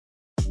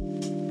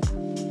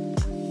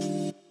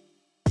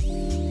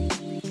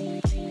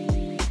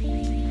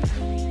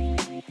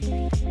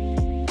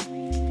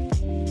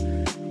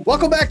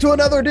Welcome back to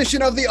another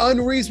edition of the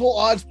Unreasonable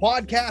Odds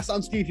podcast.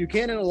 I'm Steve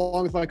Buchanan,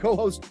 along with my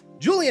co-host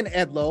Julian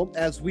Edlow,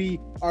 as we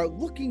are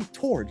looking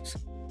towards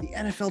the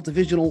NFL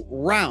divisional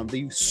round.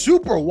 The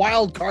super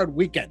wild card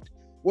weekend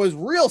was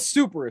real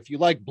super if you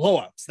like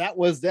blowouts. That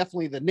was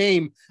definitely the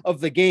name of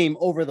the game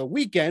over the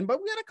weekend,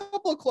 but we had a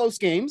couple of close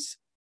games.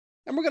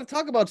 And we're going to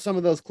talk about some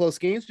of those close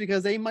games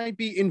because they might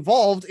be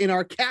involved in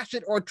our Cash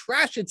It or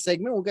Trash It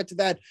segment. We'll get to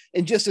that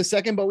in just a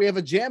second, but we have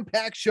a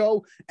jam-packed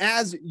show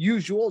as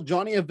usual.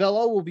 Johnny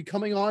Avello will be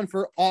coming on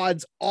for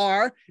Odds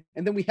Are,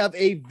 and then we have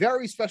a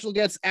very special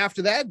guest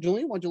after that.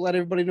 Julian, why don't you let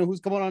everybody know who's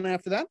coming on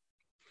after that?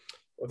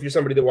 Well, if you're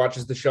somebody that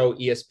watches the show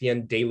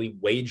ESPN Daily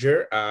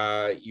Wager,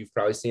 you've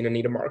probably seen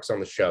Anita Marks on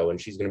the show, and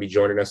she's going to be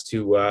joining us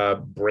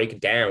to break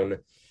down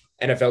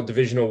NFL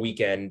divisional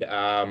weekend.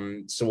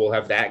 So we'll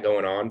have that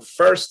going on.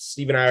 First,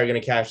 Steve and I are going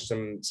to cash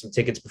some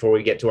tickets before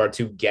we get to our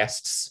two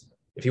guests.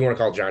 If you want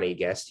to call Johnny a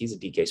guest, he's a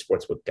DK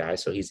Sportsbook guy,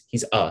 so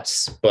he's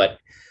us. But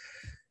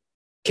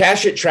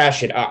cash it,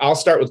 trash it. I'll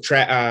start with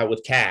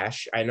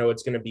cash. I know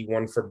it's going to be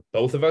one for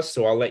both of us,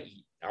 so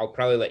I'll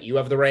probably let you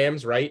have the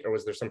Rams, right? Or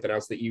was there something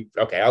else that you?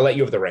 Okay, I'll let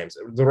you have the Rams.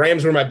 The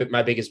Rams were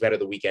my biggest bet of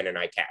the weekend, and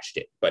I cashed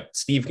it. But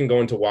Steve can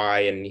go into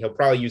why, and he'll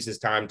probably use his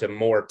time to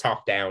more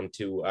talk down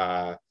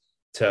to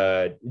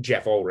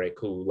Jeff Ulrich,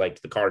 who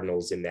liked the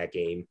Cardinals in that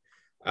game.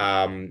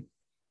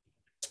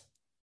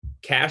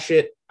 Cash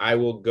it. I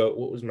will go.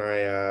 What was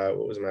my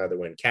other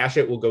win? Cash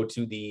it will go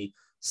to the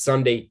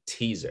Sunday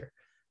teaser.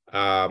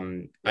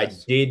 Yes. I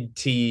did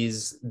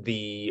tease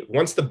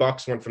once the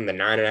Bucks went from the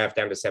 9.5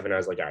 down to 7. I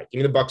was like, all right, give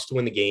me the Bucks to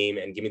win the game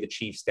and give me the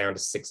Chiefs down to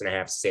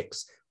 6.5,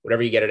 6,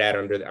 whatever you get it at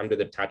under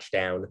the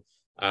touchdown.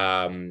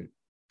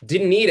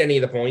 Didn't need any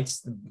of the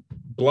points,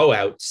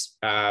 blowouts,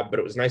 but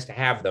it was nice to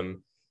have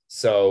them.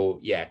 So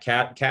yeah,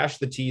 cash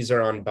the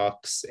teaser on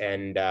Bucks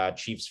and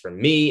Chiefs for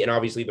me, and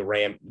obviously the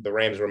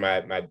Rams were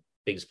my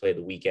biggest play of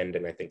the weekend,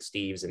 and I think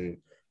Steve's, and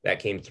that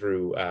came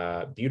through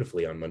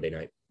beautifully on Monday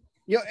night.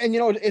 Yeah, and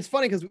it's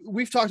funny because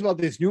we've talked about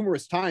this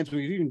numerous times.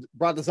 We've even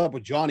brought this up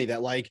with Johnny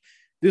that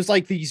there's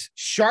these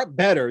sharp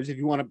bettors, if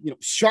you want to,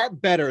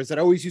 sharp bettors that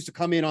always used to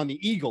come in on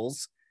the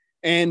Eagles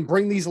and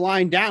bring these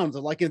line downs.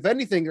 If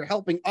anything, they're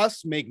helping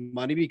us make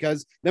money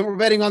because then we're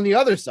betting on the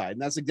other side.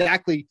 And that's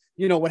exactly,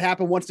 what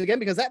happened once again,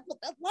 because that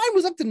line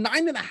was up to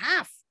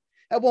 9.5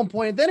 at one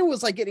point. And then it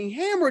was getting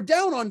hammered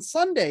down on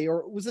Sunday,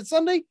 or was it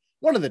Sunday?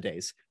 One of the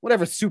days,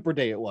 whatever super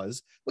day it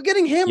was, but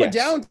getting hammered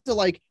down to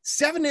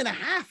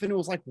 7.5. And it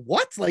was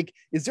what?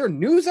 Is there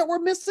news that we're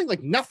missing?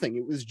 Nothing.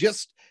 It was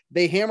just,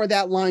 they hammered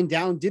that line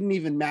down. Didn't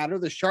even matter.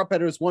 The sharp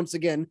bettors once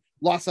again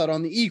lost out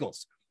on the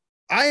Eagles.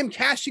 I am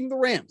cashing the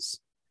Rams.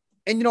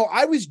 And,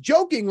 I was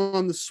joking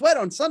on the sweat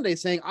on Sunday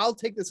saying, I'll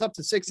take this up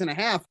to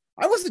 6.5.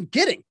 I wasn't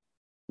kidding.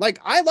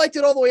 I liked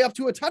it all the way up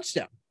to a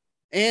touchdown.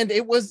 And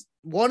it was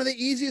one of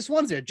the easiest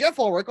ones there. Jeff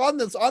Ulrich on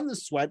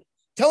this sweat,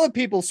 telling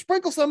people,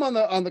 sprinkle some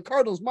on the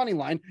Cardinals money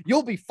line.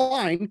 You'll be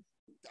fine.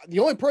 The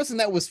only person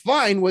that was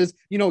fine was,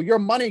 your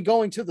money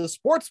going to the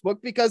sports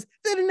book because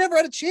they never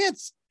had a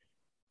chance.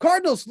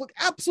 Cardinals look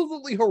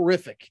absolutely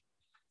horrific.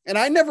 And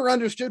I never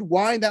understood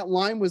why that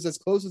line was as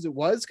close as it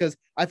was, because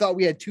I thought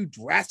we had two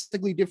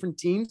drastically different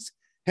teams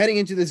heading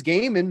into this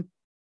game. And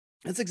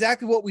that's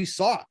exactly what we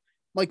saw.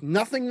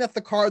 Nothing that the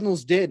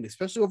Cardinals did,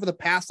 especially over the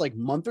past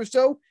month or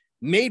so,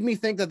 made me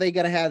think that they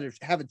got to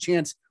have a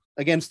chance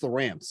against the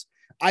Rams.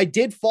 I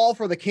did fall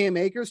for the Cam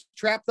Akers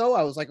trap, though.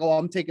 I was like,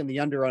 I'm taking the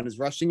under on his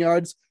rushing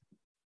yards.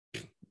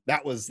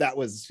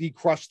 He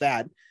crushed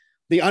that.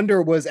 The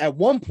under was at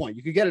one point,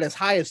 you could get it as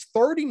high as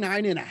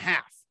 39.5.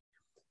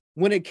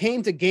 When it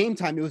came to game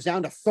time, it was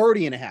down to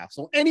 30.5.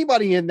 So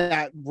anybody in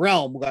that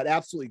realm got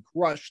absolutely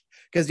crushed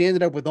because he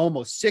ended up with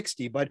almost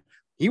 60, but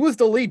he was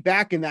the lead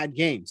back in that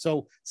game.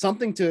 So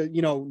something to,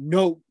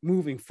 note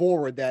moving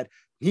forward, that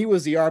he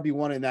was the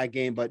RB1 in that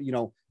game. But,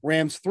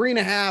 Rams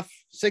 3.5,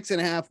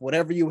 6.5,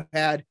 whatever you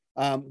had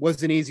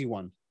was an easy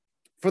one.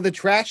 For the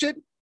trash it,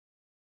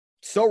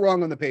 so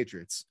wrong on the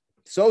Patriots.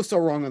 So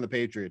wrong on the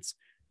Patriots.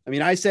 I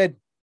mean, I said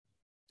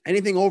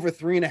anything over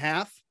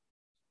 3.5,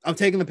 I'm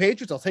taking the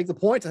Patriots. I'll take the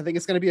points. I think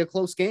it's going to be a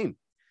close game.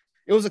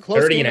 It was a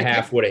close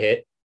 30.5 would have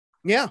hit.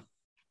 Yeah.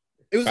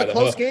 It was a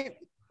close game.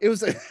 It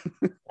was on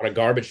a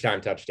garbage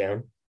time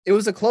touchdown. It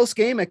was a close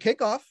game at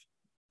kickoff.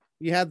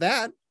 You had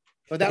that,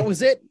 but that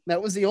was it.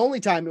 That was the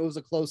only time it was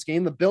a close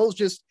game. The Bills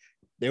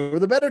they were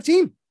the better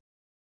team.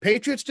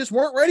 Patriots just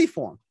weren't ready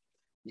for them.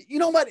 You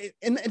know what?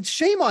 And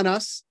shame on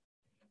us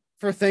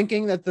for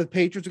thinking that the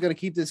Patriots are going to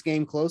keep this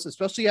game close,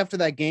 especially after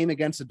that game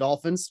against the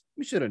Dolphins.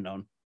 We should have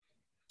known.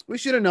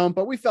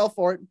 But we fell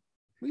for it.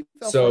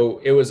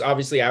 It was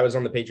obviously, I was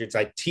on the Patriots.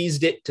 I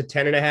teased it to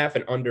 10.5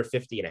 and under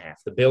 50.5.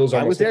 The Bills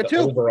almost hit the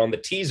over on the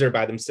teaser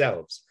by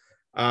themselves.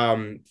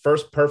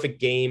 First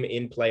perfect game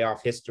in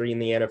playoff history in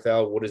the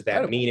NFL. What does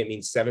that mean? It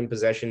means 7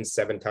 possessions,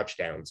 7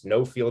 touchdowns,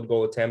 no field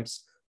goal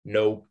attempts,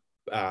 no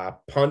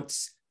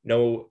punts,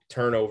 no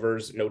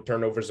turnovers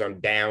on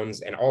downs,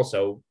 and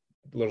also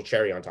a little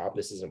cherry on top.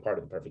 This isn't part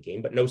of the perfect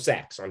game, but no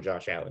sacks on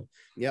Josh Allen.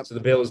 Yep. So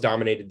the Bills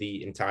dominated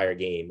the entire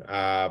game.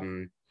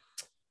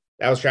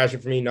 that was trash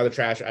for me. Another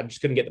trash. I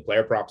just couldn't get the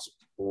player props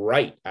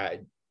right.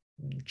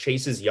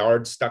 Chase's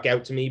yards stuck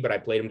out to me, but I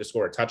played him to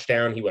score a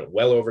touchdown. He went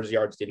well over his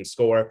yards, didn't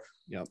score.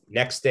 Yep.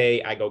 Next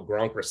day, I go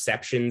Gronk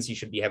receptions. He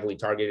should be heavily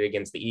targeted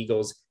against the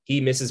Eagles.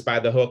 He misses by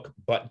the hook,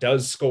 but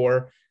does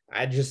score.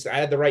 I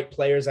had the right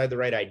players, I had the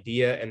right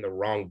idea, and the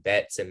wrong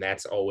bets, and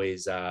that's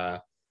always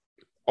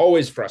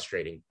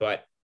frustrating.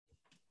 But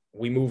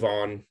we move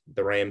on.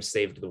 The Rams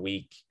saved the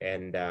week,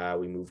 and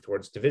we move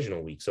towards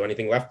divisional week. So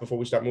anything left before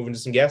we start moving to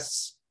some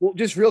guests? Well,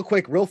 just real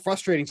quick, real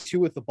frustrating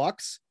too with the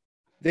Bucs.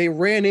 They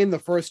ran in the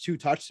first 2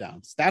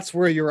 touchdowns. That's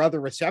where your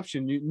other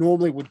reception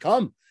normally would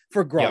come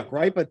for Gronk,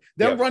 right? But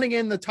them running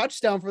in the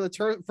touchdown for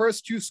the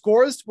first 2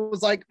 scores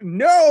was like,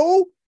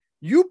 no,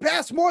 you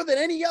pass more than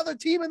any other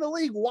team in the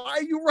league. Why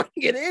are you running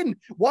it in?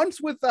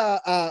 Once with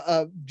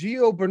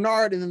Gio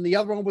Bernard and then the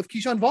other one with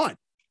Keyshawn Vaughn.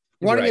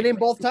 Running it in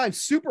both times.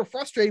 Super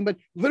frustrating, but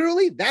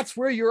literally that's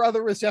where your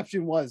other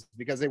reception was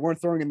because they weren't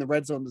throwing in the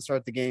red zone to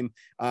start the game.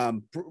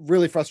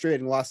 Really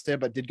frustrating loss there,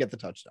 but did get the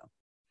touchdown.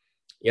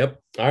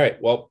 Yep. All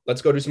right. Well,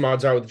 let's go do some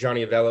odds are with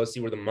Johnny Avello, see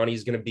where the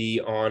money's going to be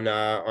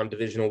on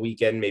divisional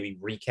weekend, maybe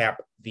recap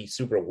the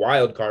super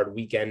wild card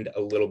weekend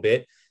a little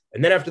bit.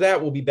 And then after that,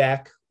 we'll be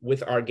back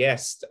with our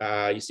guest.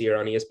 You see her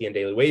on ESPN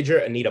Daily Wager,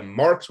 Anita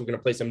Marks. We're going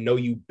to play some Know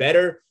You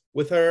Better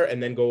with her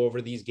and then go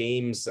over these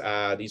games,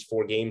 these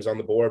 4 games on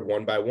the board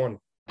one by one.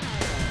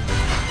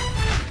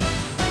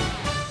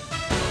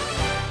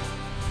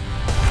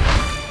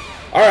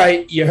 All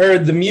right, you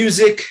heard the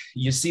music.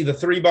 You see the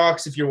 3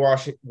 box if you're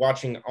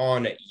watching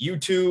on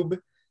YouTube.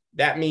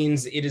 That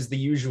means it is the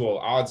usual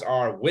odds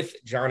are with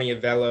Johnny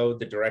Avello,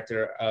 the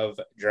director of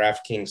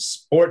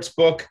DraftKings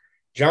Sportsbook.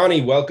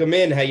 Johnny, welcome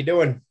in. How you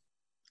doing?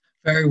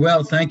 Very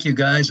well. Thank you,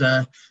 guys.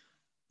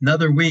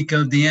 Another week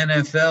of the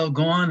NFL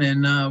gone,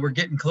 and we're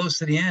getting close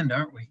to the end,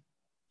 aren't we?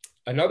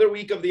 Another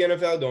week of the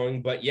NFL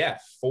going, but yeah,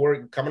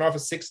 coming off a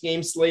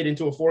 6-game slate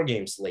into a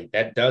 4-game slate.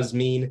 That does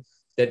mean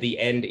that the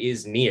end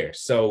is near.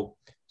 So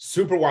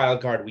super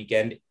wild card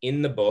weekend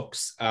in the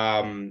books.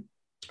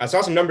 I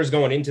saw some numbers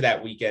going into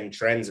that weekend,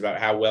 trends about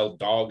how well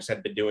dogs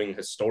had been doing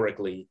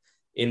historically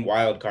in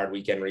wild card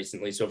weekend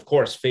recently. So of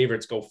course,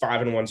 favorites go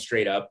 5-1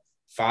 straight up,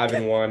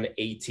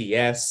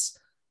 5-1 ATS,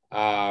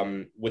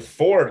 with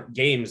 4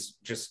 games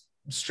just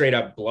straight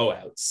up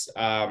blowouts.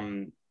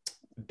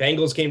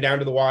 Bengals came down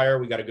to the wire.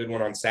 We got a good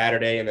one on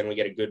Saturday, and then we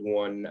get a good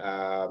one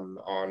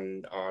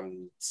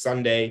on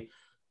Sunday,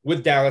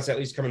 with Dallas at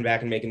least coming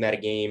back and making that a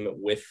game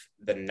with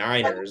the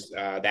Niners,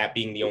 that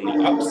being the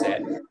only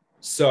upset.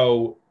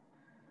 So,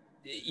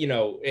 you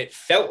know, it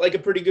felt like a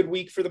pretty good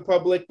week for the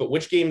public, but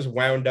which games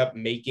wound up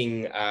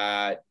making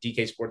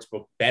DK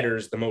Sportsbook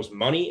bettors the most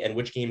money, and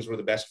which games were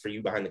the best for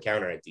you behind the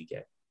counter at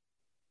DK?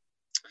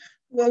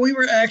 Well, we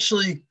were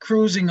actually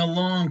cruising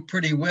along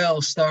pretty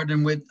well,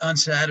 starting with on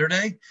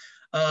Saturday,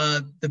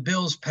 the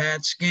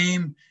Bills-Pats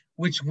game,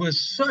 which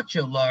was such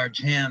a large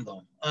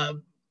handle.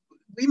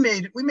 We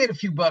made a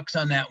few bucks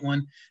on that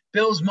one.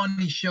 Bills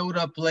money showed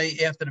up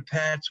late after the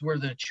Pats were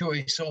the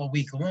choice all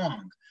week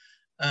long.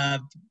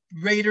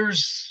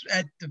 Raiders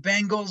at the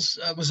Bengals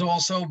was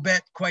also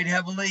bet quite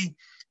heavily.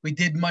 We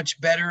did much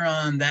better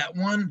on that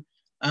one.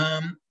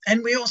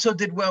 And we also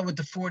did well with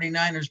the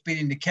 49ers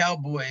beating the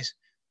Cowboys.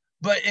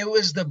 But it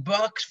was the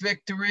Bucs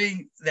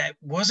victory that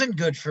wasn't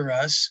good for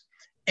us.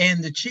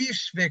 And the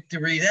Chiefs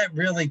victory, that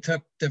really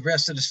took the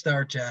rest of the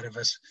starch out of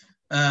us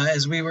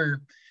as we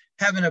were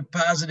having a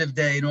positive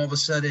day, and all of a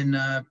sudden,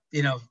 the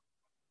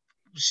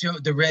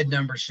red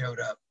number showed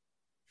up.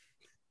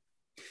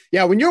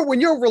 Yeah, when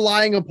you're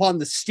relying upon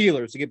the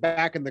Steelers to get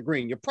back in the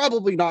green, you're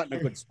probably not in a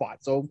good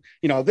spot. So,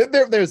 you know,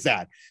 there's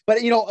that.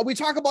 But, you know, we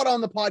talk about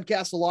on the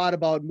podcast a lot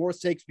about more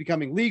stakes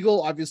becoming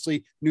legal.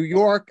 Obviously, New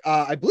York,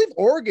 I believe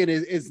Oregon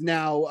is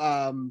now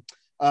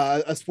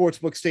a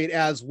sportsbook state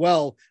as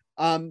well.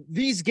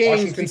 These games,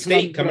 Washington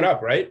State coming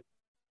up, right?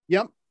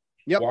 Yep.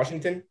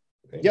 Washington.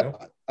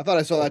 Yep. I thought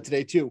I saw that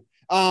today too.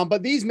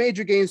 But these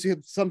major games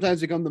have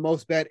sometimes become the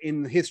most bet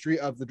in the history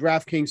of the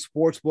DraftKings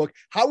Sportsbook.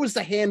 How was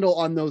the handle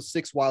on those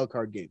 6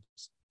 wildcard games?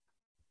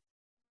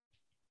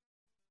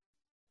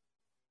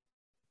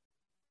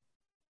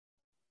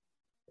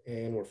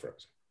 And we're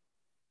frozen.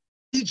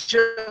 Each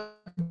of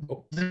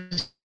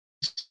the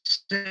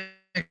 6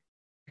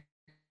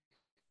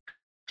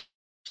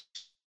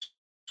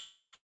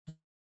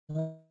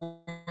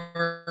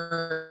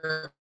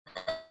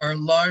 our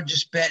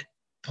largest bet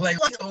play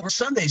over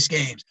Sunday's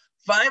games.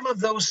 5 of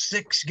those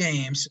 6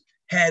 games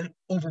had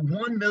over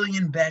 1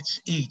 million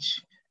bets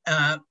each.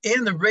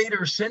 In the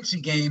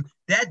Raiders-Cincy game,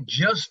 that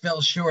just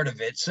fell short of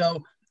it.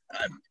 So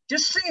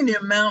just seeing the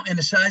amount and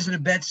the size of the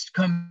bets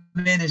come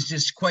in is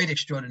just quite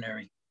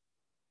extraordinary.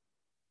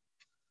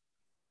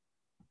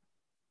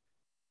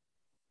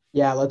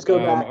 Yeah, let's go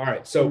back. All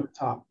right, so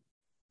top.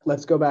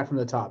 Let's go back from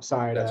the top.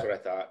 Sorry. That's what I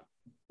thought.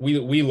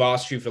 We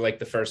lost you for like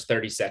the first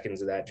 30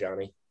 seconds of that,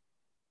 Johnny.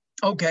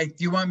 Okay. Do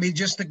you want me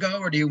just to go,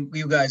 or do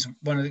you guys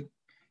want to?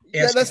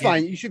 Yeah, that's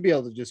fine. You should be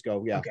able to just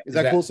go. Yeah. Okay. Is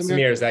that cool, Samir?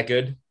 Samir, is that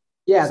good?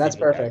 Yeah, that's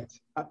perfect.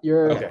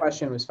 Your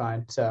question was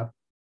fine. So.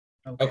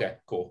 Okay,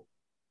 cool.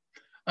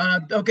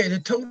 Okay, the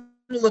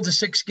total of the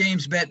 6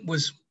 games bet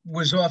was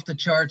off the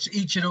charts.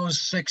 Each of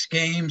those 6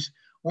 games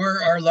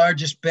were our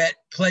largest bet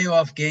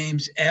playoff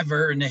games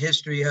ever in the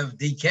history of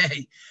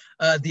DK.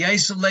 The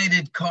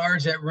isolated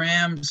Cards at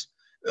Rams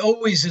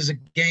always is a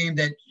game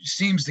that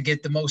seems to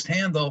get the most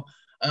handle,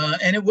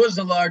 and it was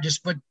the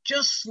largest, but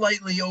just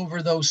slightly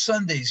over those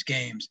Sundays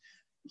games.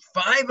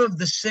 5 of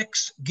the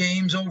 6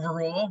 games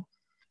overall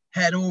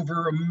had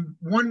over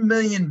 1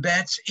 million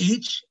bets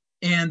each,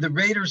 and the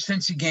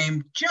Raiders-Cincy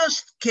game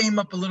just came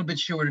up a little bit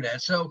short of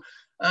that. So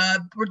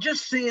we're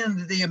just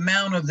seeing the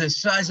amount of the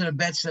size of the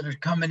bets that are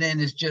coming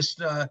in is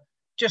just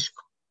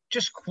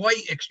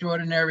quite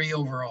extraordinary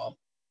overall.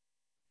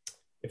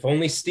 If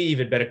only Steve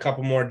had bet a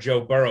couple more Joe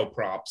Burrow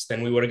props,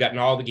 then we would have gotten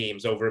all the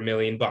games over $1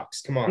 million.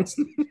 Come on,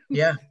 Steve.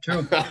 Yeah,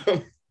 true.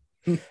 All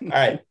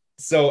right.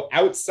 So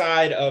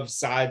outside of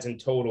sides and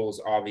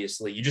totals,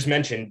 obviously, you just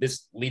mentioned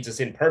this leads us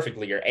in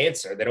perfectly. Your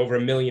answer that over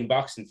 $1 million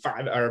in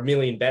 5 or 1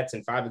 million bets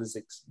in 5 of the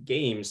 6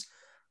 games.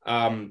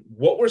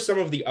 What were some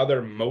of the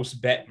other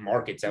most bet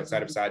markets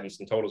outside of sides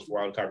and totals for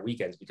wildcard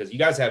weekends? Because you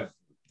guys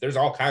there's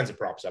all kinds of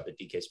props up at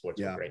DK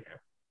Sportsbook right now.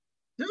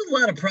 There's a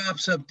lot of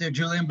props up there,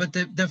 Julian, but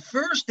the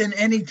first and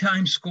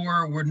anytime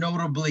score were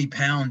notably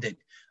pounded.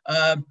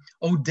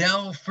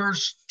 Odell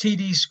first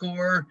TD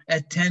score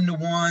at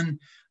 10-1.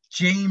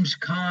 James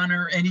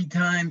Conner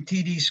anytime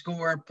TD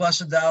score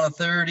plus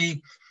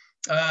 $1.30.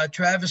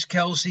 Travis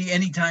Kelce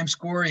anytime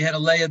score, he had to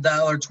lay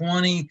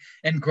 $1.20,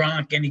 and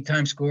Gronk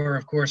anytime score.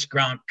 Of course,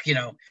 Gronk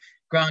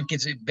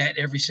gets a bet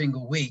every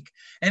single week.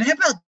 And how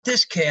about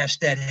this cash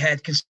that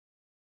had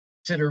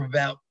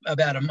considerable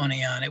about a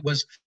money on it?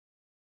 Was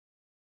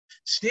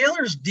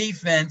Steelers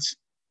defense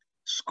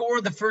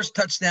scored the first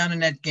touchdown in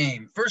that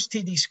game, first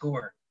TD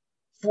score,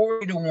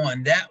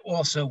 40-1. That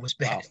also was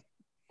bet. Wow.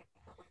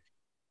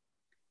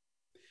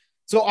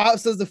 So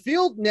as the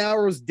field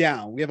narrows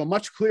down, we have a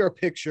much clearer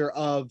picture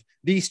of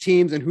these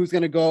teams and who's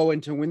going to go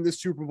and to win the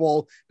Super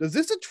Bowl. Does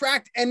this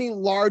attract any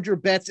larger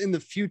bets in the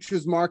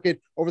futures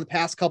market over the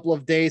past couple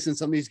of days since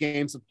some of these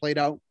games have played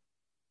out?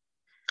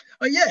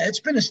 Oh, yeah, it's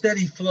been a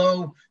steady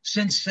flow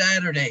since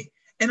Saturday.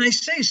 And I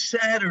say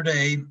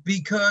Saturday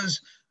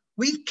because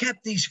we've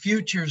kept these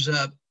futures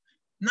up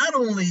not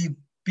only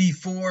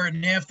before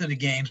and after the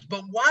games,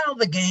 but while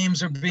the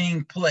games are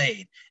being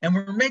played. And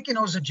we're making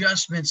those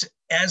adjustments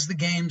as the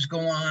games go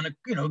on,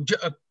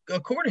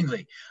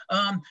 accordingly.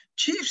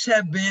 Chiefs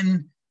have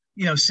been,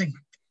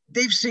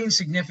 they've seen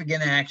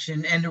significant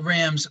action, and the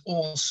Rams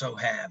also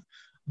have.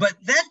 But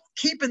that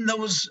keeping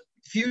those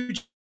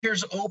futures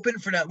open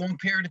for that long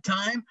period of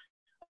time,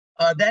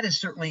 that has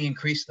certainly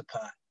increased the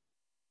pot.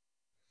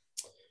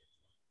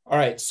 All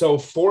right, so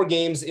 4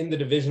 games in the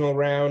divisional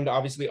round,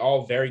 obviously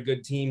all very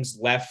good teams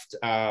left.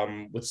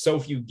 With so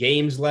few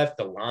games left,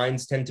 the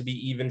lines tend to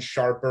be even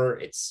sharper.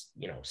 It's,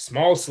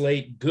 small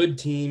slate, good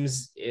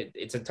teams.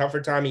 It's a tougher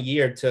time of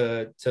year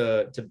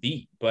to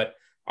beat, but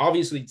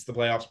obviously it's the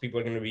playoffs. People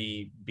are going to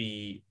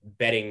be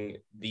betting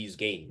these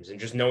games. And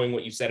just knowing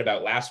what you said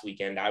about last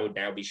weekend, I would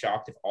now be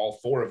shocked if all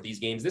 4 of these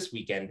games this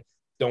weekend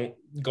don't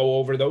go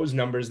over those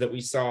numbers that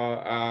we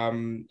saw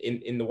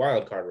in the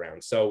wild card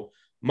round. So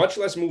much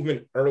less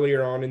movement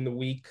earlier on in the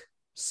week,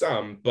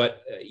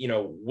 but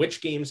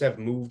which games have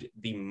moved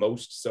the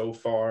most so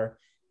far,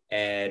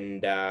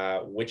 and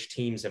which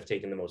teams have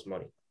taken the most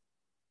money?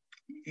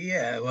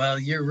 Yeah, well,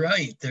 you're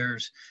right.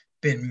 There's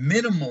been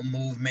minimal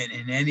movement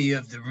in any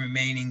of the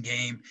remaining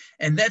game,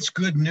 and that's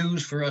good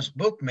news for us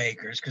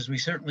bookmakers because we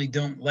certainly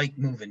don't like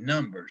moving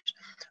numbers.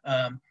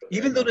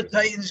 Even though the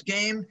Titans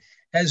game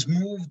has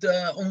moved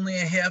only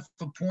a half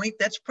a point,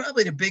 that's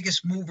probably the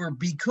biggest mover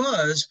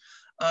because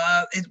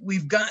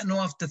we've gotten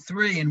off to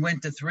 3 and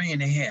went to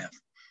 3.5.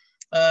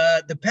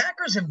 The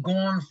Packers have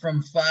gone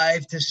from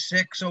 5 to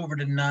 6 over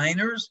the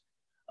Niners,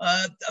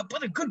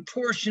 but a good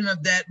portion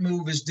of that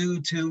move is due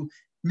to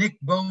Nick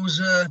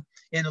Bosa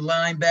and the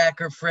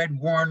linebacker Fred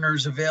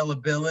Warner's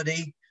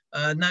availability.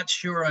 Not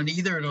sure on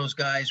either of those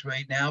guys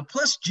right now.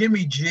 Plus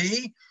Jimmy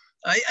G.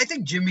 I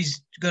think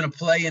Jimmy's going to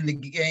play in the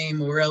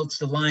game, or else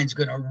the line's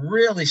going to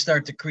really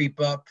start to creep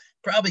up,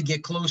 probably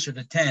get closer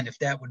to 10 if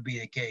that would be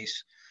the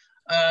case.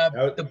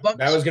 The Bucs,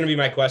 that was going to be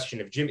my question.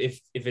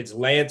 If it's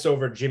Lance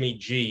over Jimmy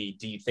G,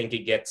 do you think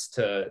it gets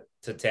to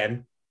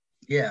 10?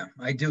 Yeah,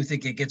 I do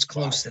think it gets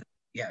close to that.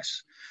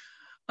 Yes.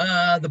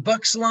 The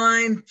Bucs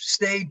line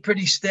stayed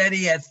pretty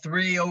steady at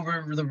 3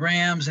 over the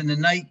Rams in the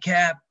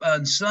nightcap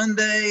on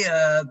Sunday.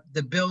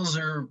 The Bills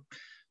are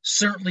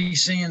certainly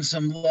seeing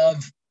some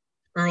love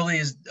early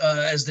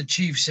as the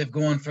Chiefs have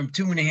gone from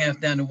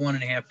 2.5 down to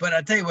 1.5. But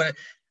I tell you what,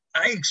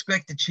 I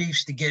expect the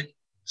Chiefs to get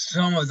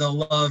some of the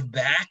love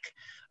back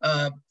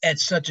at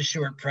such a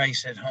short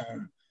price at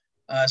home.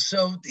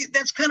 So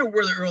that's kind of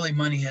where the early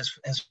money has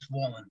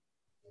fallen.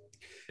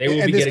 They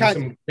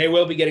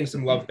will be getting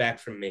some love back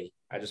from me.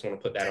 I just want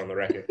to put that on the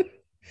record.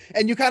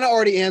 And you kind of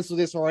already answered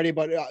this already,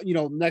 but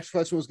next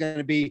question was going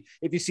to be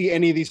if you see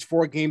any of these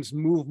 4 games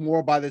move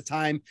more by the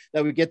time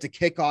that we get to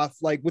kickoff,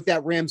 like with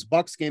that Rams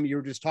Bucks game you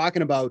were just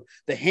talking about,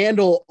 the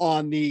handle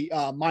on the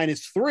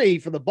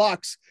 -3 for the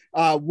Bucks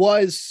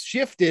was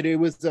shifted.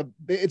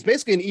 It's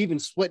basically an even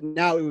split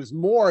now. It was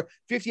more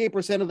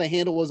 58% of the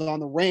handle was on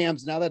the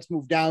Rams. Now that's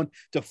moved down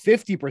to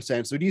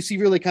 50%. So do you see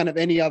really kind of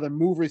any other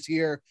movers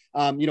here?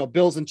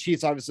 Bills and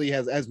Chiefs obviously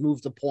has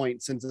moved the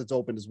point since it's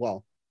opened as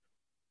well.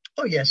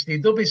 Oh, yes,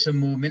 Steve, there'll be some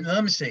movement.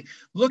 Let me see.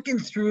 Looking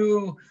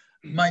through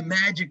my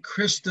magic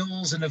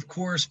crystals and, of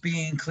course,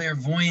 being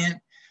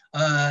clairvoyant,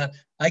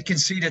 I can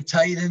see the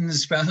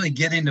Titans probably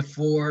getting to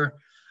 4.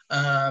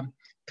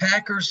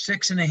 Packers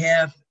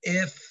 6.5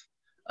 if,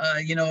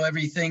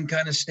 everything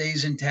kind of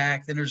stays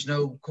intact and there's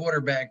no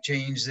quarterback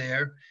change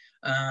there.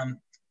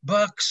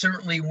 Bucks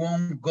certainly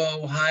won't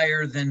go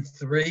higher than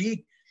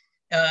 3.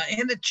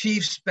 And the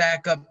Chiefs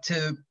back up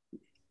to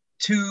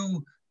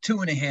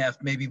 2.5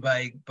 maybe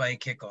by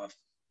kickoff.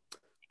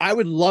 I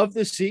would love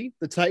to see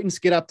the Titans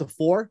get up to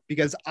 4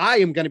 because I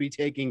am going to be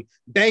taking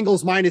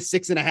Bengals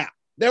 -6.5.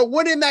 They're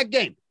winning that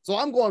game. So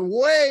I'm going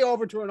way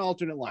over to an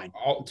alternate line.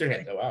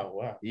 Alternate.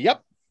 Wow.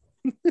 Yep.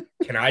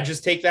 Can I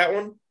just take that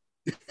one?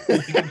 You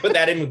can put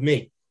that in with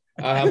me.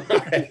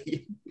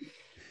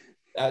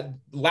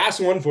 Last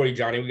one for you,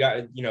 Johnny. We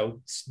got,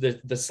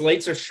 the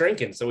slates are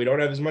shrinking, so we don't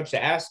have as much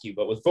to ask you.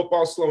 But with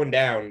football slowing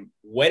down,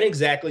 when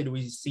exactly do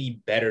we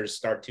see bettors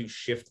start to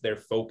shift their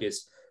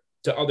focus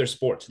to other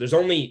sports? There's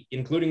only,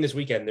 including this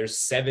weekend, there's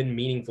 7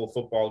 meaningful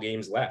football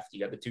games left. You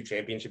got the 2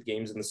 championship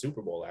games and the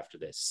Super Bowl after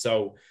this.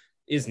 So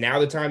is now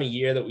the time of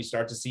year that we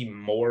start to see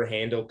more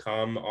handle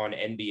come on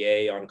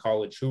NBA, on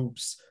college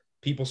hoops,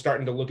 people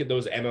starting to look at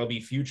those MLB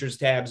futures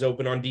tabs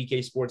open on DK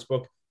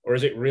Sportsbook? Or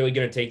is it really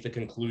going to take the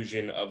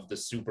conclusion of the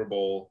Super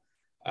Bowl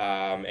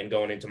and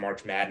going into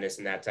March Madness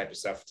and that type of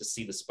stuff to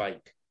see the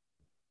spike?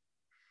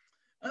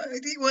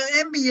 Well,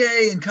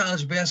 NBA and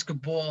college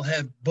basketball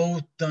have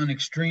both done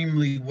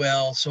extremely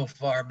well so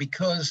far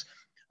because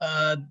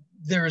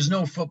there is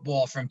no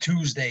football from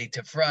Tuesday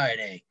to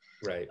Friday.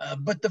 Right.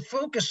 But the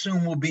focus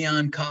soon will be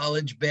on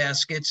college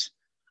baskets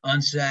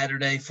on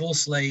Saturday, full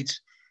slates.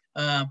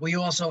 We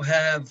also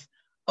have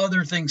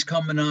other things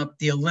coming up,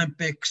 the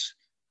Olympics.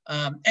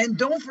 And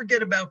don't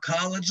forget about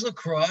college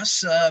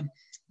lacrosse.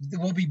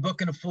 We'll be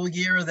booking a full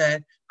year of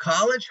that.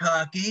 College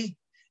hockey,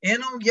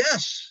 and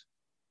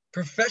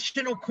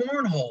professional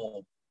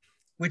cornhole,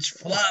 which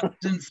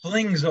flops and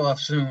flings off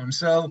soon.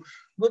 So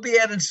we'll be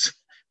adding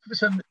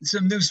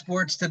some new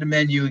sports to the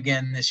menu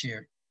again this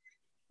year.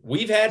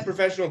 We've had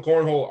professional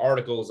cornhole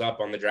articles up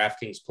on the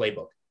DraftKings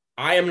playbook.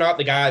 I am not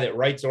the guy that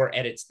writes or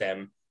edits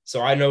them,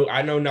 so I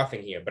know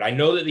nothing here. But I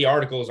know that the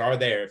articles are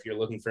there if you're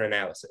looking for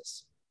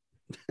analysis.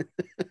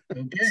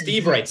 Okay.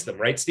 Steve writes them,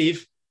 right,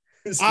 Steve?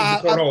 Steve's a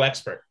cornhole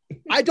expert.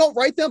 I don't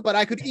write them, but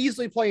I could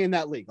easily play in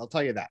that league. I'll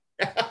tell you that.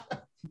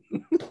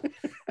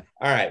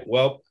 All right.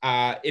 Well,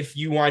 if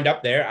you wind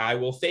up there, I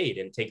will fade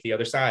and take the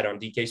other side on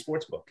DK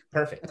Sportsbook.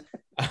 Perfect.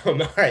 All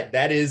right.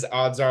 That is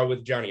Odds Are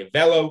with Johnny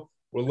Avello.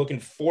 We're looking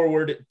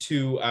forward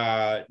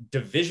to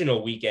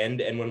divisional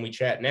weekend. And when we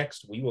chat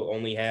next, we will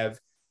only have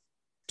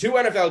 2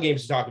 NFL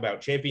games to talk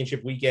about.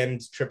 Championship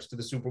weekend, trips to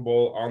the Super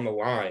Bowl on the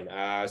line.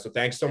 So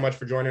thanks so much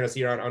for joining us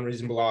here on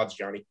Unreasonable Odds,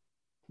 Johnny.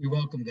 You're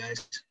welcome,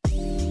 guys.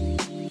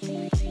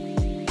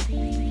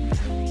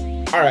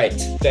 All right.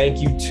 Thank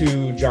you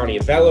to Johnny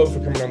Avello for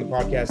coming on the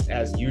podcast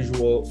as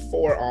usual.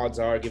 For Odds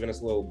Are, giving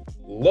us a little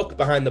look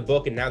behind the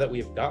book. And now that we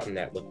have gotten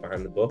that look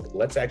behind the book,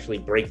 let's actually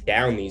break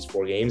down these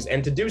 4 games.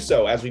 And to do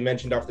so, as we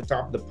mentioned off the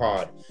top of the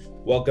pod,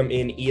 welcome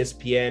in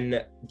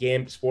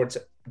ESPN sports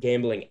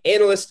gambling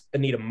analyst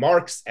Anita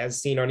Marks,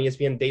 as seen on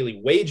ESPN Daily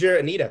Wager.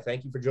 Anita,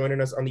 thank you for joining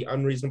us on the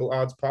Unreasonable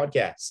Odds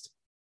podcast.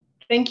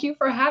 Thank you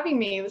for having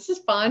me. This is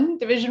fun.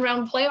 Division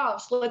round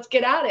playoffs. Let's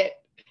get at it.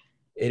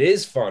 It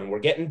is fun. We're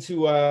getting to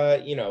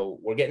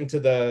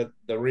the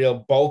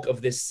real bulk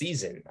of this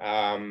season.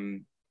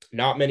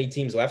 Not many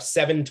teams left.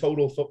 7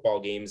 total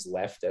football games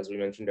left, as we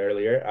mentioned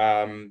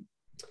earlier.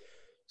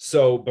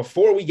 So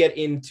before we get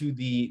into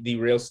the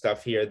real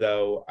stuff here,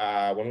 though,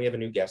 when we have a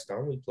new guest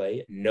on, we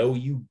play Know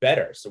You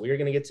Better. So we are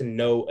going to get to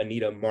know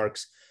Anita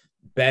Marks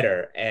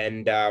better.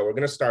 And we're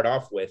going to start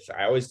off with,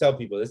 I always tell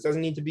people, this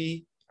doesn't need to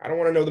be, I don't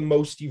want to know the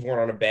most you've won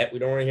on a bet. We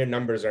don't want to hear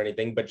numbers or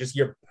anything, but just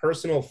your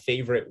personal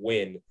favorite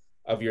win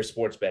of your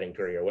sports betting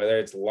career, whether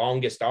it's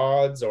longest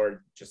odds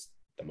or just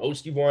the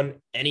most you've won,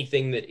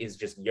 anything that is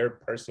just your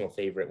personal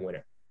favorite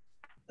winner.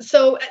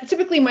 So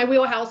typically my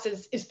wheelhouse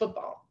is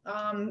football,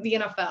 the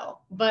NFL,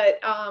 but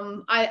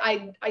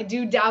I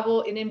do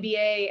dabble in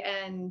NBA,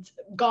 and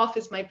golf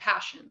is my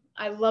passion.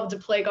 I love to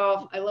play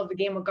golf. I love the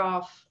game of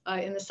golf.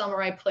 In the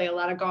summer, I play a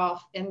lot of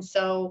golf. And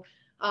so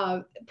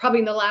probably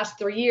in the last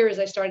 3 years,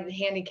 I started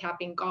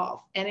handicapping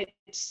golf, and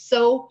it's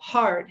so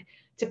hard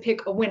to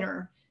pick a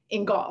winner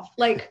in golf.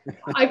 Like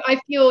I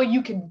feel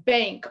you could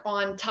bank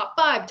on top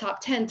 5,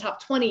 top 10,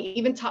 top 20,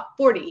 even top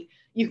 40.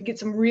 You can get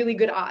some really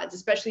good odds,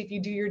 especially if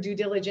you do your due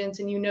diligence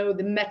and you know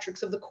the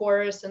metrics of the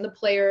course and the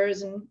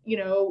players and you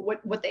know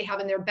what they have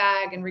in their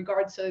bag in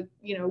regards to,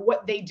 you know,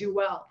 what they do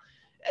well.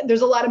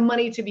 There's a lot of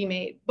money to be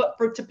made, but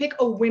to pick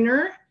a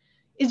winner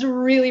is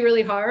really,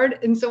 really hard.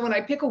 And so when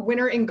I pick a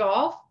winner in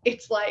golf,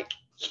 it's like,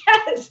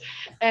 yes.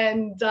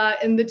 And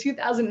in the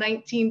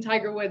 2019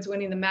 Tiger Woods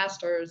winning the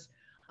Masters,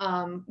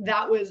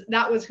 that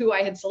was who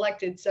I had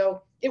selected.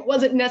 So it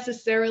wasn't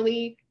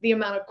necessarily the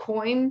amount of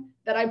coin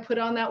that I put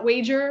on that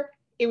wager.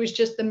 It was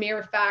just the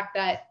mere fact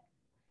that,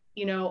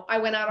 you know, I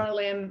went out on a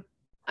limb,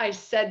 I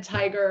said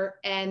Tiger,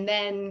 and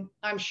then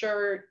I'm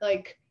sure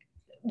like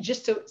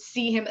just to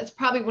see him, it's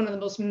probably one of the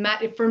most,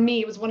 for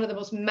me, it was one of the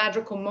most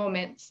magical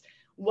moments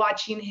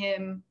watching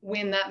him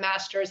win that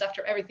Masters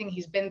after everything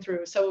he's been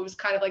through. So it was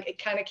kind of like,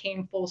 it kind of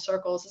came full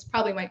circle. It's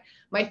probably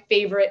my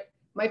favorite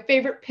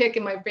pick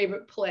and my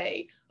favorite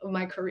play of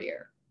my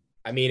career.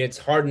 I mean, it's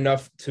hard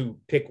enough to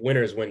pick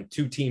winners when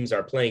two teams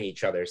are playing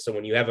each other. So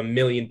when you have 1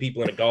 million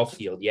people in a golf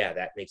field, yeah,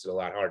 that makes it a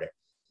lot harder.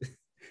 You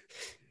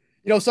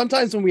know,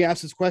 sometimes when we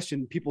ask this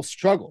question, people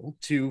struggle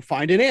to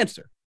find an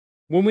answer.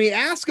 When we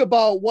ask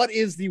about what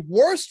is the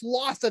worst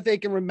loss that they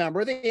can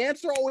remember, the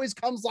answer always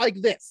comes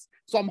like this.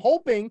 So I'm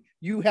hoping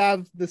you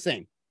have the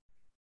same.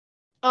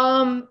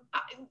 I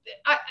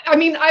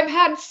mean, I've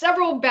had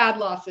several bad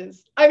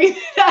losses. I mean,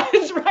 that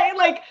is right.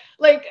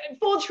 Like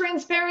full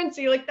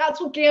transparency, like that's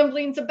what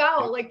gambling's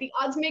about. Like the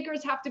odds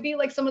makers have to be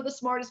like some of the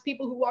smartest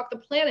people who walk the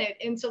planet.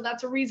 And so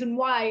that's a reason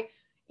why,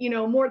 you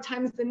know, more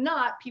times than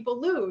not, people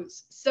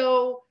lose.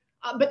 So,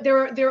 but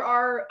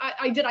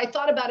I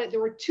thought about it. There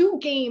were 2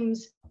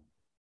 games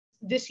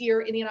this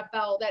year in the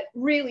NFL that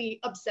really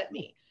upset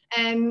me.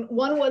 And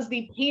one was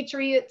the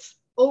Patriots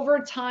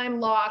overtime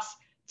loss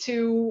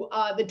to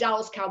the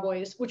Dallas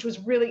Cowboys, which was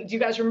really, do you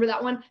guys remember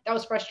that one? That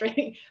was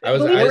frustrating. I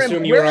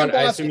assume you were on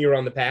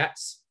the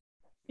Pats.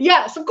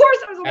 Yes, of course.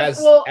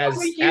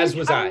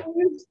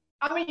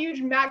 I'm a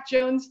huge Mac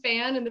Jones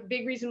fan. And the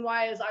big reason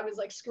why is I was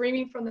like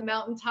screaming from the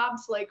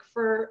mountaintops, like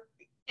for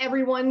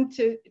him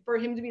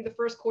to be the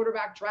first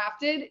quarterback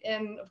drafted.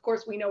 And of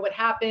course we know what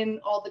happened.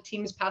 All the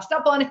teams passed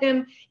up on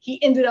him.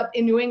 He ended up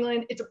in New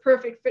England. It's a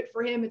perfect fit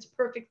for him. It's a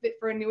perfect fit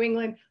for New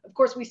England. Of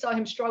course we saw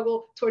him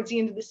struggle towards the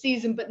end of the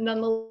season, but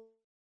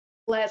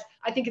nonetheless,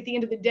 I think at the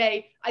end of the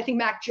day, I think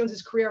Mac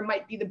Jones's career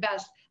might be the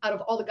best out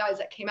of all the guys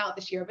that came out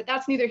this year, but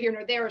that's neither here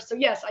nor there. So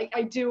yes,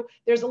 I do.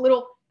 There's a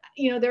little,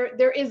 you know,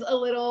 there is a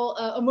little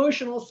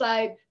emotional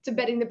side to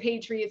betting the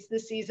Patriots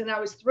this season. I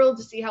was thrilled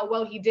to see how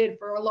well he did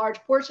for a large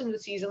portion of the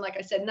season. Like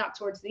I said, not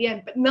towards the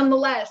end, but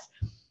nonetheless,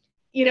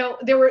 you know,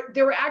 there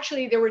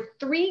were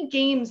 3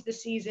 games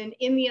this season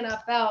in the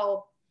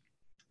NFL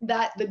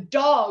that the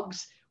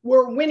Dogs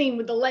were winning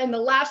in the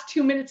last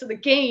 2 minutes of the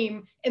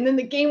game. And then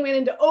the game went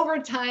into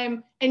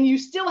overtime and you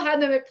still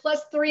had them at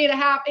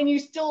 +3.5 and you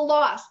still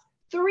lost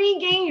 3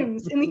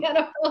 games in the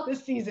NFL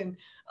this season.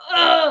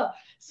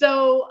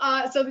 So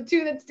the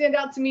 2 that stand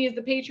out to me is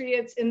the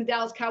Patriots and the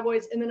Dallas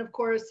Cowboys. And then of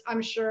course,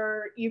 I'm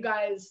sure you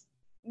guys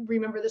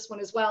remember this one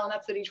as well. And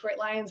that's the Detroit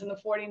Lions and the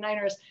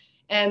 49ers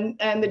and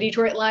the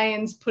Detroit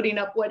Lions putting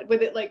up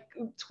like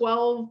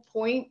 12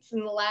 points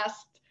in the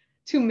last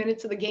 2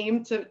 minutes of the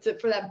game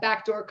for that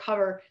backdoor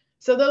cover.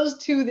 So those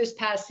 2 this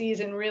past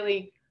season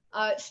really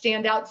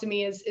stand out to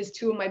me as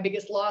 2 of my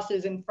biggest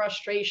losses and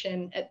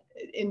frustration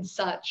in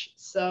such.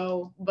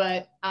 So,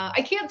 but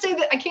I can't say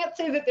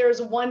that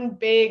there's one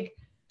big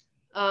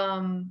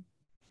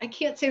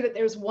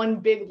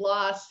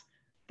loss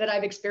that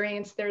I've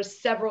experienced.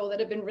 There's several that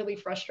have been really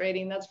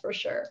frustrating. That's for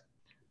sure.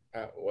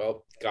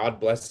 Well,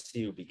 God bless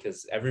you,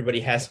 because everybody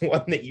has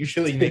one that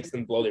usually makes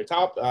them blow their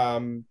top.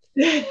 And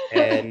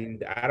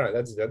I don't know,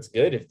 that's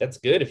good.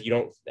 If you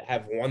don't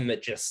have one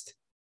that just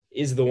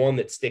is the one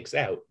that sticks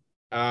out.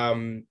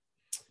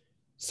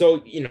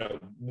 So, you know,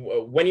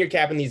 when you're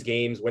capping these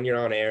games, when you're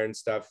on air and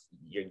stuff,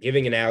 you're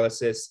giving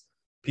analysis.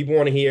 People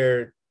want to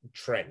hear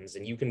trends,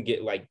 and you can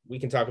get, like, we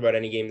can talk about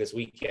any game this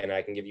weekend.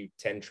 I can give you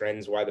 10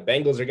 trends why the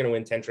Bengals are going to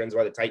win, 10 trends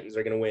why the Titans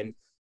are going to win.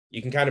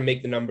 You can kind of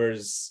make the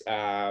numbers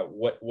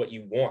what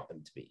you want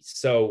them to be.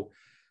 So,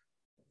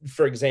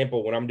 for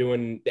example, when I'm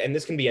doing, and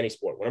this can be any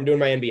sport, when I'm doing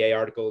my NBA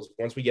articles,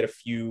 once we get a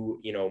few,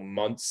 you know,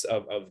 months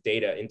of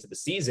data into the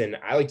season,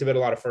 I like to bet a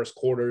lot of first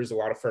quarters, a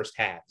lot of first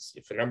halves.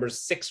 If the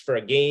number's 6 for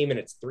a game and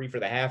it's 3 for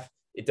the half,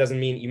 it doesn't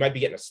mean you might be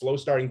getting a slow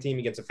starting team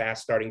against a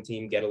fast starting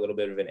team, get a little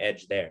bit of an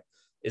edge there.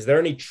 Is there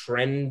any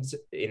trends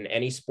in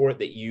any sport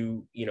that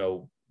you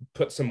know,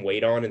 put some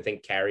weight on and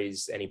think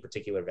carries any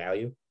particular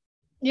value?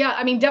 Yeah,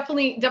 I mean,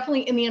 definitely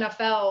in the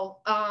NFL,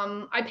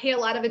 I pay a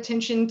lot of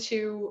attention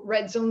to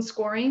red zone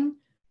scoring.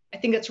 I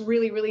think that's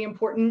really, really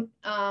important.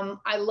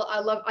 I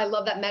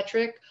love that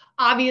metric.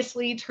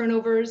 Obviously,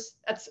 turnovers,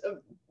 that's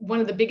one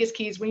of the biggest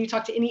keys when you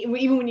talk to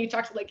even when you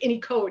talk to like any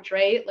coach,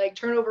 right? Like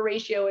turnover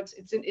ratio,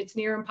 it's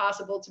near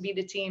impossible to beat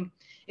a team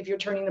if you're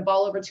turning the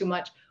ball over too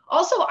much.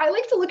 Also, I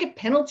like to look at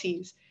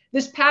penalties.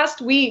 This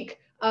past week,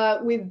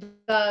 with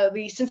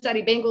the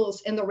Cincinnati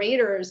Bengals and the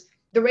Raiders.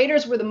 The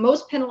Raiders were the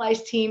most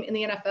penalized team in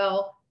the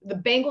NFL. The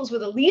Bengals were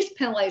the least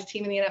penalized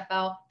team in the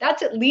NFL.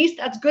 That's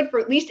good for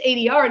at least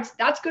 80 yards.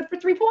 That's good for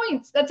 3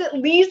 points. That's at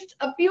least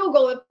a field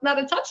goal, if not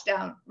a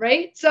touchdown,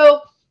 right?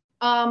 So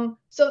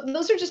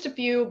those are just a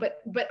few,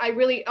 but I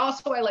really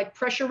also, I like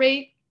pressure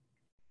rate,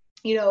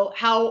 you know,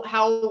 how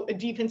a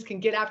defense can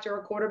get after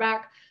a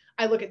quarterback.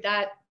 I look at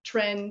that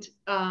trend.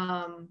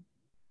 And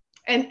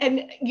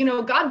you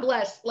know, God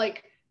bless,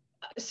 like,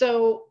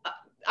 so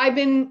I've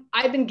been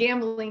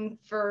gambling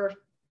for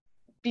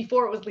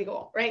before it was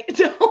legal, right?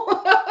 So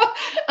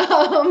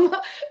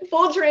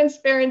full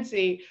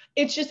transparency.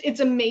 It's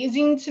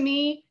amazing to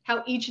me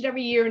how each and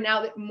every year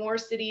now that more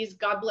cities,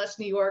 God bless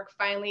New York,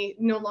 finally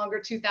no longer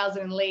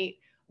 2000 and late,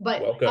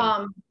 but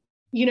welcome.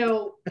 you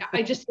know,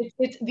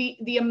 it's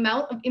the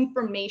amount of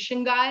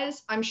information,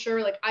 guys. I'm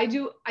sure, like, I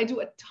do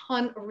a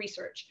ton of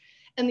research,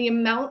 and the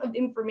amount of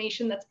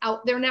information that's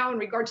out there now in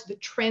regards to the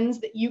trends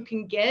that you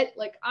can get.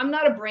 Like, I'm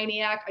not a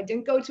brainiac. I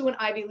didn't go to an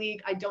Ivy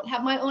League. I don't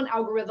have my own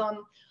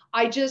algorithm.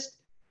 I've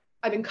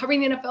been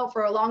covering the NFL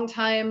for a long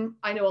time.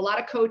 I know a lot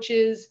of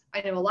coaches.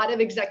 I know a lot of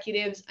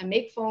executives. I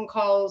make phone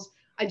calls.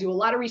 I do a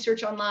lot of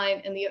research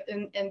online,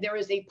 and there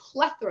is a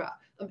plethora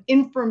of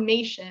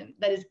information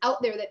that is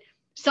out there that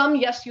some,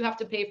 yes, you have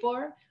to pay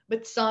for,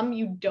 but some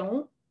you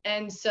don't.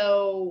 And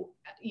so,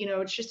 you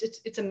know,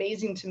 it's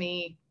amazing to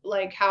me,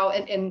 like, how,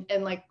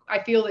 and like, I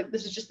feel like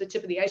this is just the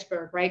tip of the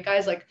iceberg, right,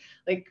 guys? Like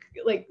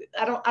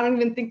I don't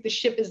even think the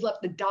ship has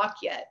left the dock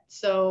yet.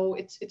 So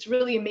it's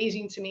really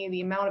amazing to me,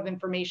 the amount of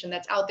information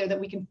that's out there that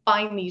we can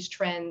find these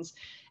trends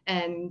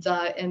and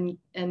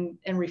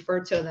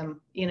refer to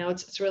them. You know,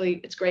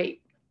 it's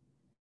great.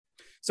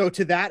 So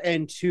to that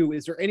end too,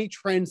 is there any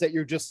trends that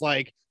you're just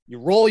like, you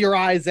roll your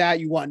eyes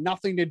at, you want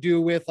nothing to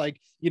do with, like,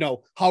 you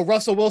know, how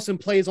Russell Wilson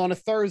plays on a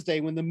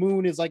Thursday when the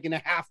moon is like in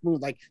a half moon?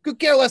 Like, could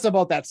care less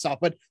about that stuff.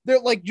 But they're,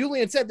 like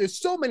Julian said, there's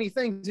so many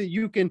things that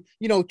you can,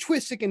 you know,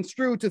 twist and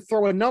construe to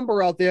throw a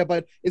number out there.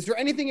 But is there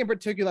anything in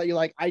particular that you're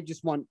like, I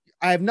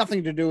have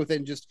nothing to do with it,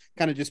 and just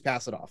kind of just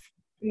pass it off?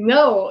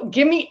 No,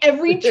 give me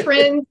every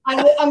trend.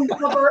 I will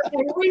uncover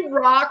every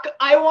rock.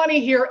 I want to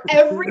hear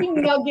every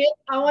nugget.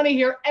 I want to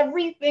hear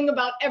everything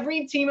about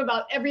every team,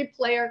 about every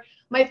player.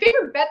 My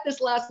favorite bet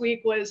this last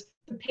week was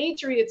the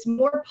Patriots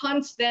more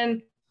punts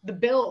than the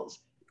Bills.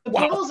 The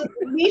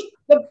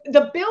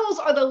Bills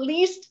are the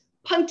least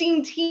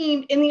punting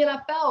team in the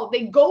NFL.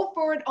 They go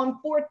for it on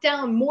fourth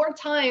down more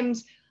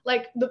times,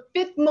 like the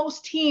 5th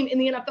most team in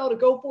the NFL to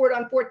go for it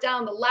on fourth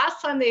down. The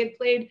last time they had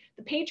played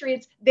the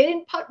Patriots, they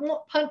didn't punt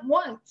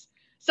once.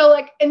 So,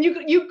 like, and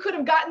you could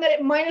have gotten that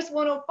at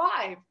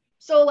 -105.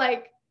 So,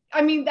 like,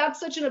 I mean, that's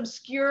such an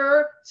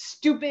obscure,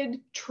 stupid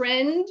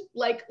trend,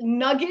 like,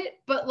 nugget,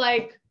 but,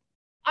 like,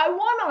 I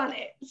won on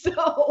it.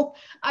 So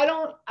I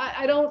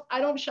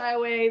don't shy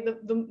away.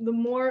 The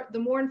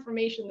more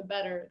information, the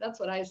better. That's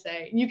what I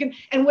say.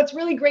 And what's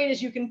really great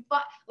is you can,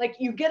 like,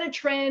 you get a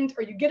trend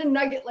or you get a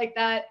nugget like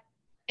that,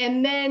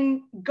 and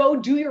then go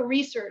do your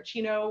research,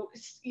 you know,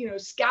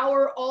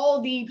 scour all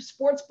the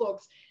sports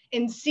books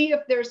and see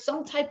if there's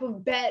some type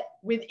of bet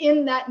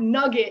within that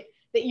nugget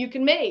that you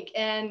can make.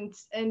 And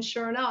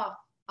sure enough,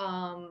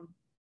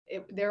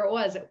 there it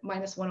was at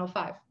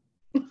 -105.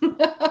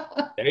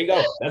 There you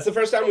go. That's the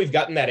first time we've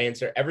gotten that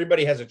answer.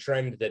 Everybody has a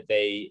trend that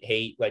they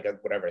hate, like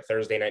whatever,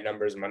 Thursday night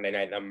numbers, Monday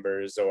night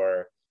numbers,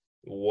 or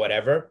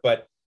whatever.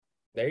 But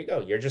there you go.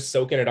 You're just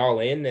soaking it all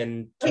in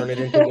and turn it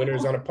into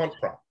winners on a punt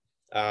prop.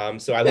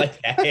 So I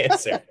like that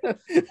answer.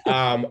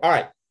 All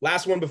right.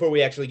 Last one before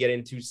we actually get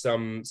into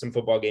some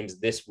football games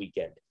this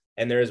weekend.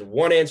 And there is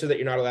one answer that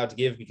you're not allowed to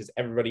give because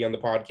everybody on the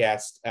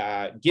podcast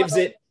gives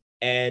it,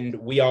 and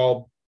we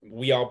all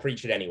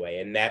preach it anyway.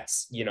 And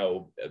that's, you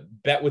know,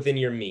 bet within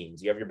your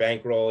means. You have your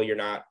bankroll. You're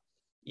not,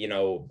 you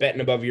know, betting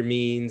above your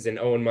means and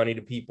owing money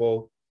to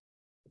people.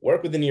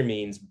 Work within your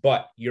means.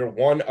 But your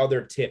one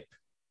other tip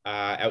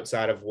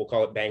outside of, we'll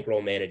call it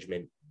bankroll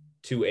management,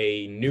 to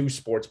a new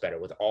sports bettor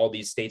with all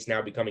these states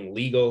now becoming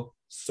legal,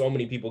 so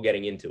many people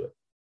getting into it.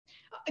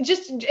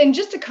 Just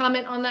to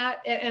comment on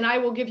that, and I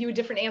will give you a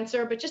different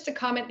answer, but just to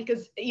comment,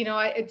 because, you know,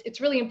 it's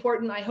really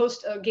important. I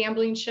host a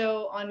gambling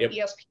show on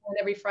ESPN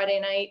every Friday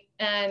night,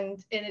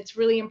 and it's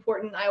really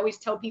important. I always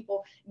tell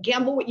people,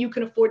 gamble what you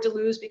can afford to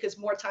lose, because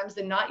more times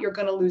than not, you're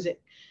going to lose it.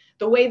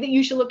 The way that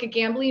you should look at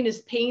gambling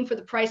is paying for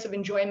the price of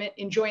enjoyment,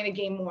 enjoying a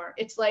game more.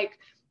 It's like,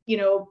 you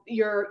know,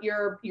 you're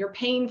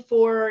going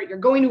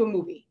to a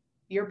movie.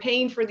 You're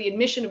paying for the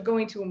admission of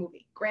going to a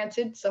movie.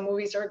 Granted, some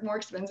movies are more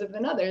expensive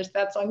than others.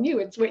 That's on you.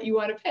 It's what you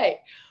want to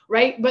pay,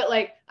 right? But,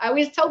 like, I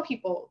always tell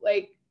people,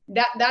 like,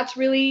 that's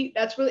really,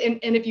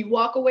 and if you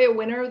walk away a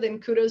winner, then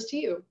kudos to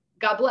you.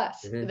 God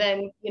bless. Mm-hmm.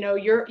 Then, you know,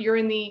 you're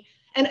in the,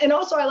 and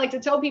also I like to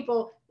tell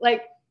people,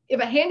 like,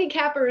 if a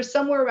handicapper is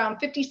somewhere around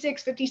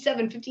 56,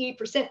 57,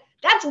 58%,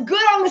 that's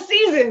good on the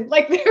season.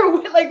 Like,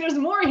 there's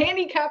more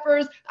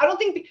handicappers. I don't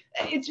think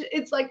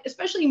it's like,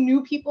 especially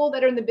new people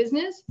that are in the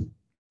business,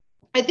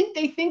 I think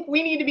they think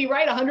we need to be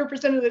right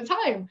 100% of the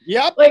time.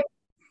 Yep. Like,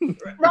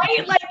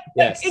 right? Like,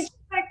 yes. It's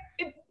like,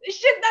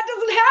 shit, that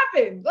doesn't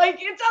happen. Like,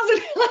 it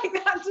doesn't,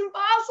 like, that's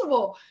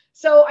impossible.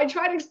 So I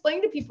try to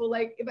explain to people,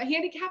 like, if a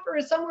handicapper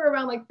is somewhere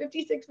around like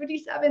 56,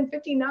 57,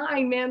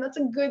 59, man, that's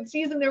a good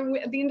season. They're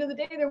at the end of the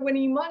day, they're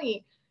winning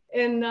money.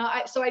 And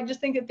so I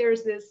just think that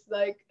there's this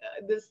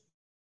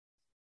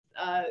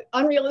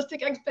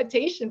unrealistic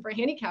expectation for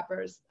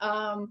handicappers.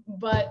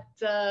 But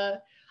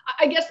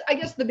I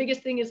guess the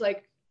biggest thing is,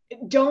 like,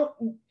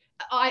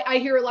 I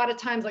hear a lot of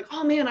times, like,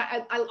 oh man,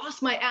 I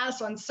lost my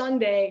ass on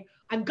Sunday.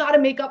 I've got to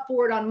make up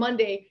for it on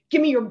Monday.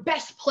 Give me your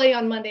best play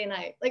on Monday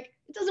night. Like,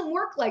 it doesn't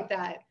work like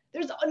that.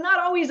 There's not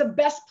always a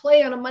best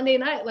play on a Monday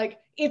night. Like,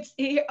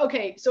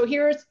 okay, so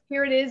here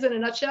it is in a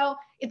nutshell.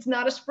 It's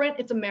not a sprint,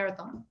 it's a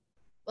marathon.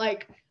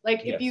 Like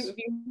yes. if you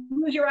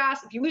lose your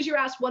ass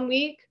 1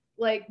 week,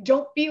 like,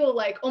 don't feel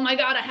like, oh my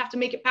God, I have to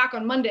make it back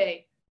on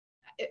Monday,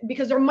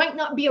 because there might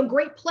not be a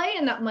great play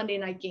in that Monday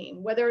night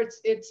game, whether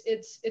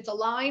it's a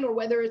line or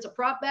whether it's a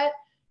prop bet.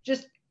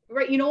 Just,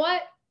 right, you know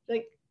what?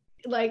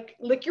 Like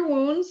lick your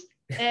wounds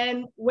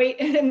and wait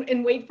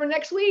and wait for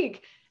next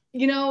week.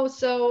 You know,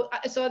 so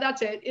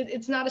that's it.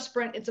 It's not a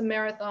sprint, it's a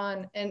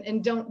marathon,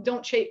 and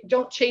don't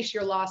chase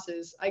your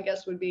losses, I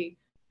guess, would be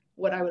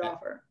what I would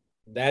offer.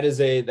 That's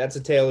a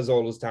tale as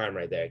old as time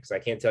right there, because I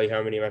can't tell you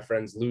how many of my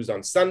friends lose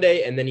on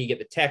Sunday, and then you get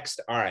the text,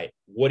 all right,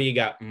 what do you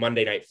got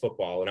Monday Night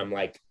Football? And I'm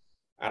like,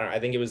 I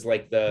think it was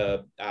like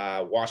the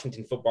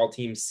Washington football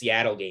team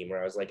Seattle game,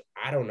 where I was like,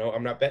 I don't know,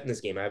 I'm not betting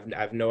this game. I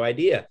have no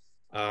idea.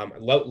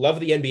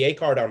 Love the NBA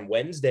card on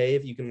Wednesday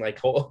if you can, like,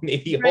 hold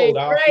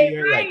off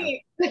here.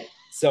 Right. Like,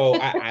 so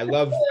I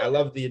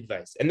love the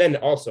advice. And then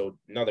also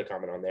another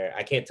comment on there,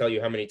 I can't tell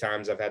you how many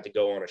times I've had to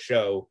go on a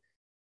show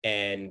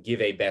and give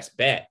a best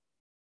bet,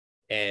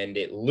 and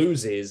it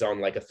loses on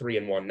like a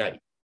 3-1 night,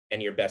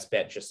 and your best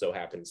bet just so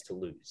happens to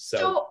lose.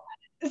 So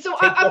take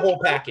the whole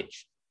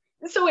package.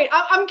 So wait,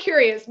 I'm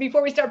curious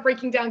before we start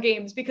breaking down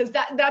games, because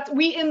that's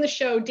we in the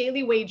show,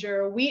 Daily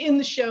Wager, we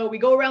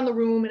go around the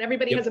room and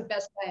everybody has a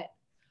best bet.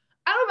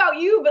 I don't know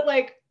about you, but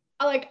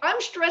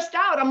I'm stressed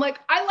out. I'm like,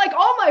 I like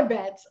all my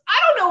bets. I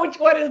don't know which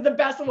one is the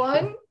best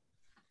one.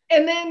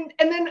 And then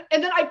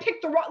I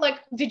picked the wrong, like,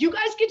 did you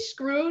guys get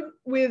screwed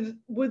with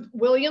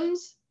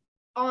Williams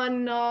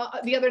on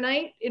the other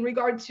night in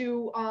regard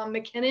to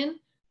McKinnon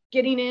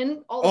getting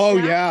in all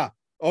the snaps?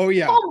 Oh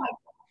yeah. Oh my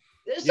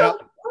God. So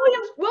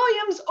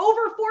Williams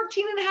over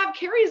 14.5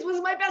 carries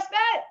was my best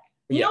bet.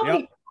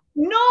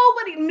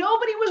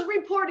 Nobody was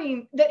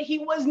reporting that he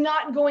was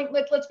not going.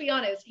 Let's be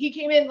honest. He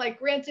came in, like,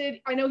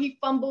 granted, I know he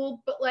fumbled,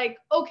 but, like,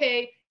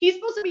 okay, he's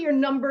supposed to be your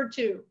number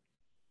 2.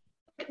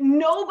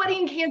 Nobody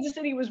in Kansas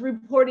City was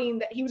reporting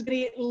that he was going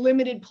to get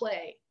limited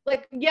play.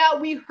 Like, yeah,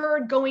 we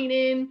heard going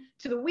in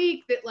to the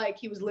week that, like,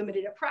 he was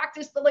limited at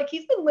practice, but, like,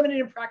 he's been limited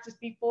in practice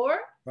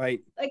before.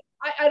 Right. Like,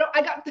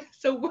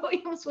 so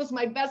Williams was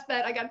my best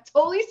bet. I got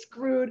totally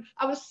screwed.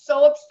 I was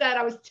so upset.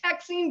 I was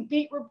texting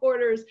beat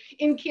reporters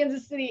in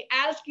Kansas City,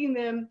 asking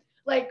them,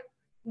 like,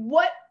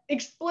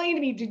 explain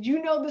to me, did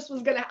you know this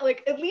was going to,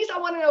 like, at least I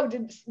want to know,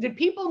 did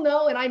people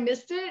know and I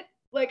missed it?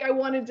 Like, I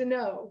wanted to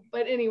know,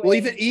 but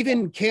anyway. Well,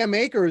 even Cam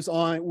Akers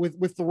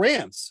with the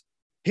Rams,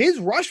 his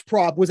rush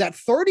prop was at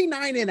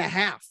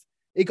 39.5.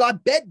 It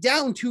got bet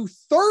down to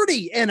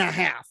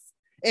 30.5.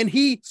 And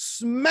he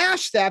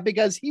smashed that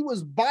because he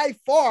was by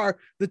far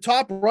the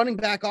top running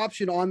back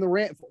option on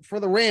for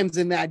the Rams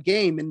in that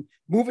game. And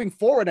moving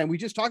forward, and we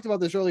just talked about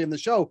this earlier in the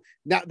show,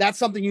 now that's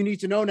something you need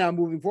to know now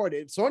moving forward.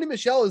 Sony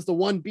Michel is the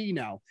 1B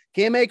now.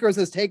 Cam Akers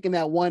has taken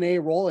that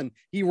 1A role, and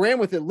he ran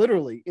with it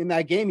literally in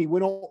that game. He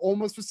went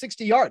almost for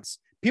 60 yards.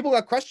 People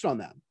got crushed on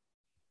that.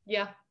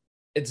 Yeah.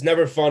 It's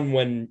never fun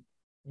when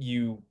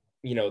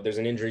there's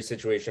an injury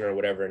situation or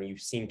whatever, and you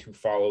seem to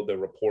follow the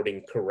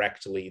reporting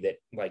correctly that,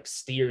 like,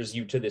 steers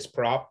you to this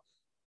prop,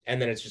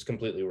 and then it's just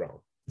completely wrong.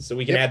 So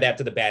we can add that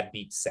to the bad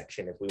beats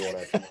section if we want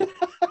to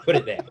put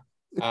it there.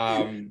 But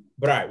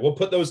all right, we'll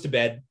put those to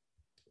bed.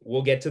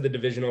 We'll get to the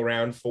divisional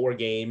round, 4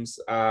 games.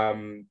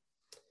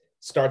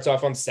 Starts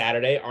off on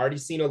Saturday. Already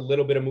seen a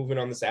little bit of movement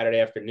on the Saturday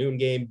afternoon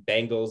game.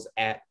 Bengals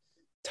at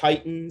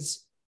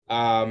Titans.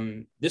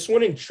 This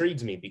one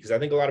intrigues me because I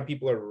think a lot of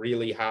people are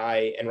really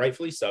high, and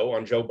rightfully so,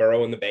 on Joe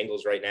Burrow and the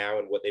Bengals right now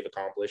and what they've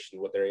accomplished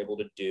and what they're able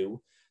to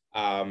do.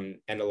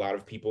 And a lot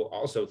of people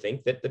also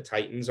think that the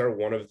Titans are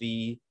one of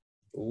the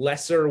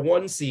lesser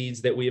 1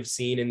 seeds that we have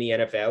seen in the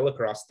NFL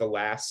across the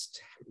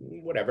last,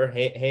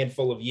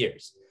 handful of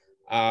years.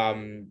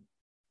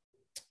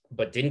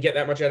 But didn't get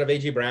that much out of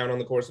A.J. Brown on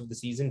the course of the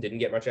season, didn't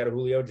get much out of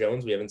Julio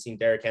Jones. We haven't seen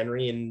Derrick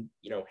Henry in,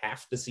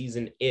 half the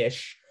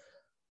season-ish.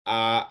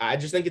 I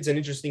just think it's an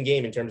interesting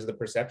game in terms of the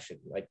perception.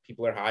 Like,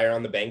 people are higher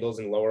on the Bengals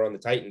and lower on the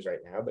Titans right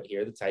now, but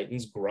here the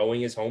Titans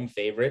growing as home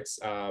favorites.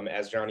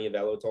 As Johnny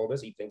Avello told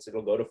us, he thinks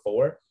it'll go to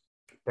 4.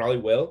 Probably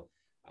will.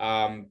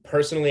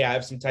 Personally, I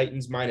have some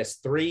Titans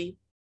 -3,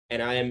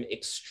 and I am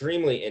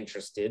extremely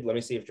interested. Let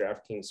me see if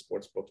DraftKings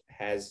Sportsbook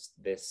has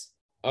this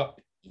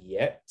up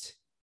yet.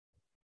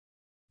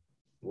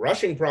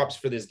 Rushing props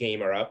for this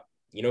game are up.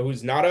 You know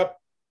who's not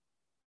up?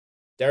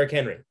 Derrick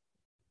Henry.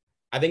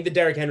 I think that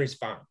Derrick Henry's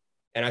fine.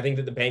 And I think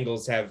that the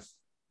Bengals have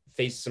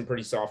face some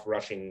pretty soft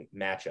rushing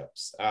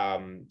matchups.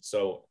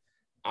 So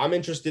I'm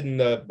interested in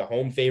the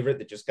home favorite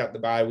that just got the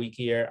bye week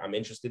here. I'm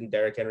interested in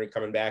Derrick Henry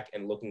coming back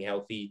and looking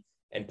healthy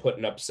and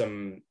putting up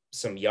some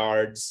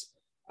yards.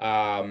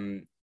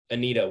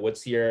 Anita,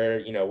 what's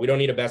your, we don't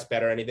need a best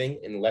bet or anything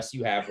unless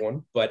you have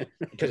one, but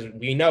because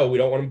we know we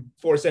don't want to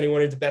force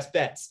anyone into best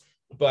bets,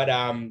 but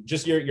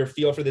just your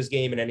feel for this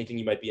game and anything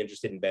you might be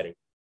interested in betting.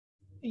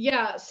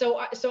 Yeah, so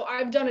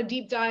I've done a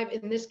deep dive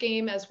in this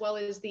game as well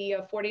as the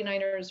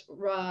 49ers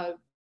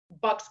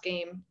Bucks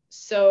game.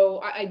 So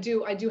I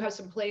do have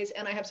some plays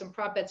and I have some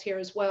prop bets here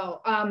as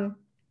well.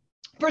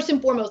 First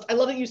and foremost, I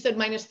love that you said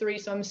 -3,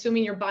 so I'm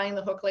assuming you're buying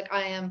the hook like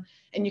I am,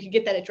 and you can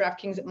get that at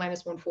DraftKings at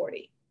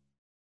 -140.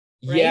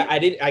 Right? Yeah,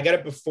 I got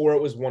it before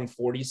it was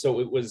 140, so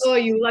it was. Oh,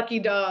 you lucky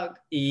dog!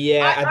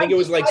 Yeah, I think it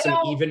was like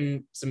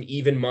some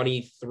even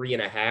money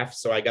 3.5,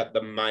 so I got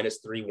the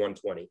 -3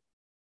 120.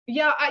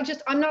 Yeah,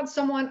 I'm not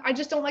someone. I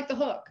just don't like the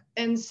hook,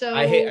 and so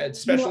I hate,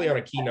 especially on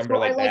a key number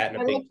like that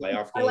in a big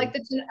playoff game.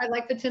 I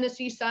like the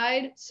Tennessee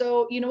side.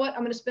 So you know what?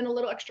 I'm going to spend a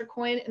little extra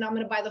coin and I'm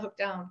going to buy the hook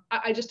down.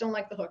 I just don't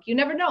like the hook. You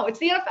never know. It's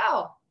the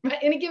NFL. Right?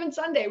 Any given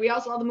Sunday, we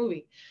all saw the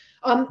movie.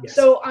 Yes.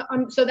 So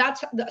I'm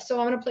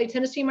going to play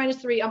Tennessee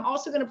 -3. I'm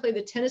also going to play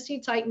the Tennessee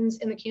Titans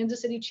and the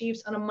Kansas City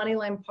Chiefs on a money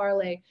line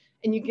parlay,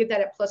 and you get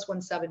that at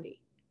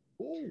 +170.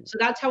 Ooh. So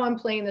that's how I'm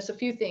playing this. A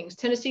few things.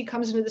 Tennessee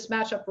comes into this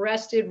matchup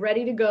rested,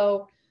 ready to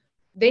go.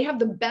 They have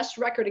the best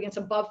record against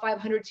above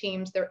 500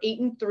 teams. They're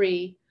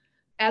 8-3.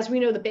 As we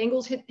know, the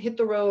Bengals hit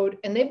the road,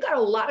 and they've got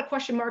a lot of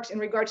question marks in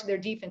regard to their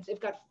defense. They've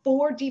got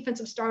 4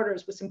 defensive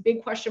starters with some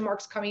big question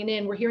marks coming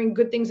in. We're hearing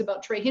good things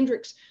about Trey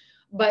Hendricks,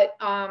 but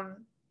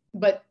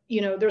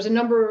there's a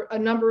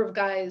number of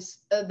guys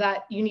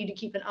that you need to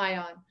keep an eye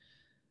on.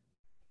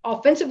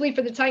 Offensively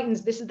for the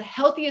Titans, this is the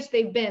healthiest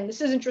they've been. This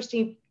is an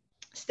interesting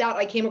stat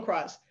I came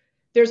across.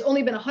 There's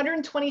only been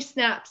 120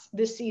 snaps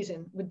this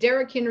season with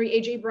Derrick Henry,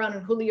 A.J. Brown,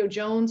 and Julio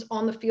Jones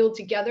on the field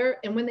together.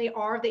 And when they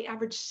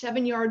average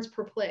 7 yards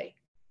per play.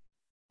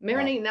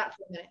 Marinating that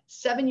for a minute.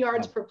 7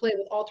 yards per play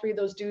with all 3 of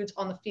those dudes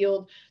on the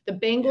field. The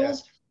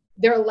Bengals,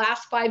 their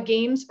last 5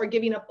 games are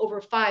giving up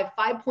over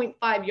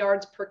 5.5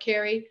 yards per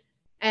carry.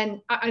 And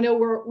I know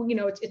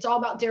it's all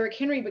about Derrick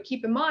Henry, but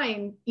keep in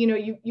mind,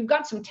 you've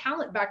got some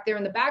talent back there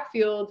in the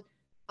backfield,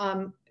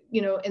 and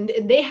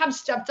they have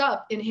stepped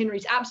up in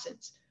Henry's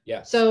absence.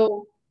 Yeah.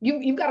 So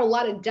you've got a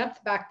lot of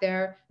depth back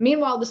there.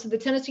 Meanwhile, this is the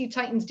Tennessee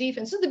Titans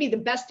defense. This is to be the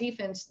best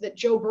defense that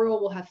Joe Burrow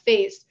will have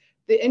faced.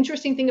 The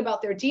interesting thing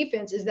about their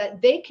defense is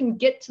that they can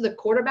get to the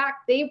quarterback.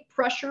 They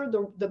pressure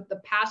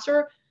the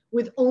passer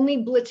with only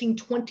blitzing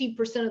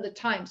 20% of the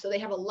time. So they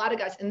have a lot of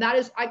guys. And that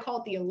is, I call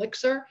it the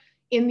elixir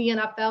in the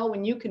NFL,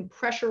 when you can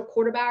pressure a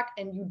quarterback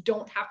and you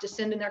don't have to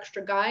send an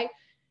extra guy.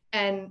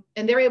 And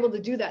they're able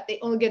to do that. They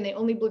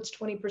only blitz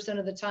 20%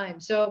 of the time.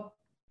 So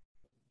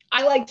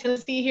I like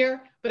Tennessee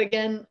here, but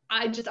again,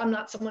 I'm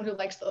not someone who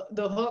likes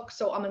the hook,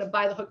 so I'm going to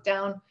buy the hook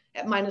down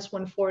at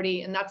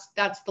 -140, and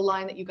that's the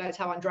line that you guys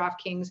have on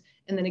DraftKings.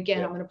 And then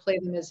again, I'm going to play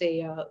them as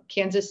a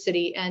Kansas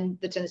City and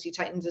the Tennessee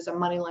Titans as a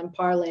money line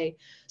parlay.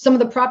 Some of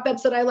the prop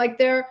bets that I like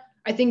there,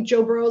 I think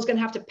Joe Burrow is going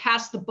to have to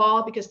pass the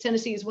ball because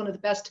Tennessee is one of the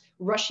best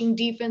rushing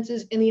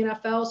defenses in the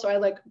NFL. So I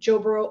like Joe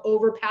Burrow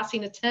over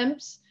passing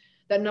attempts.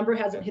 That number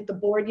hasn't hit the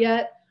board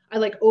yet. I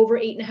like over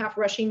 8.5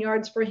 rushing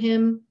yards for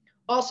him.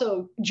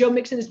 Also, Joe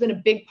Mixon has been a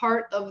big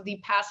part of the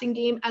passing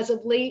game as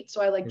of late.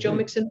 So I like Joe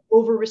Mixon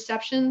over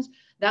receptions.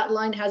 That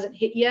line hasn't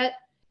hit yet.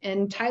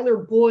 And Tyler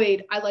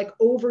Boyd, I like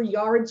over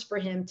yards for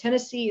him.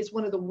 Tennessee is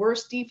one of the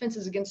worst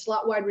defenses against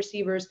slot wide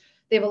receivers.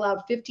 They've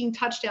allowed 15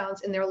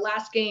 touchdowns. In their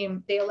last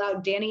game, they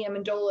allowed Danny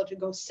Amendola to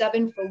go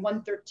 7 for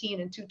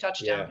 113 and 2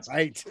 touchdowns. Yeah,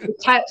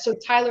 right. So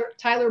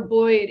Tyler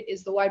Boyd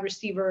is the wide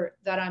receiver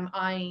that I'm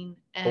eyeing.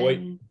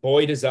 And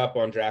Boyd is up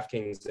on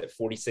DraftKings at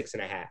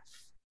 46.5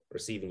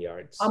 receiving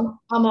yards.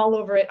 I'm all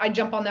over it. I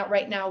jump on that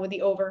right now with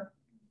the over.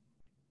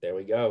 There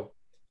we go.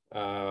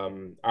 All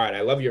right.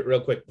 I love your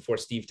real quick before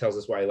Steve tells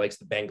us why he likes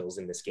the Bengals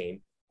in this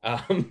game.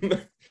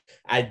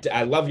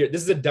 I love your,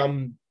 this is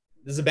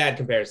a bad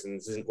comparison.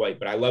 This isn't quite,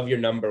 but I love your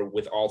number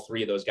with all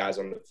 3 of those guys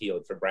on the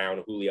field for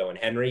Brown, Julio, and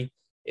Henry.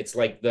 It's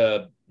like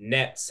the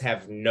Nets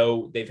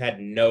they've had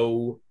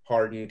no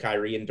Harden,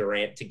 Kyrie, and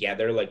Durant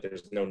together. Like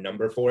there's no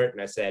number for it.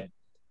 And I said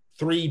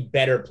 3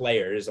 better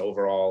players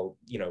overall,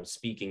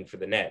 speaking for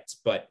the Nets,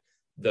 but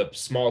the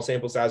small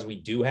sample size we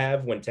do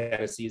have when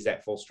Tennessee is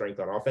at full strength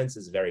on offense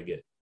is very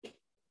good.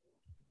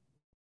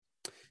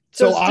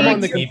 So I'm on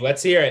the Steve,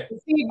 let's hear it.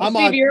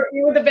 Steve, you're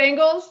with the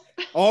Bengals?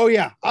 Oh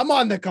yeah. I'm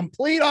on the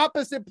complete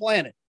opposite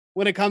planet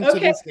when it comes to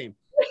this game.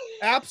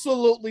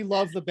 Absolutely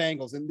love the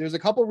Bengals. And there's a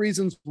couple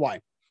reasons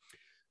why.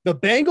 The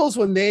Bengals,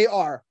 when they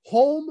are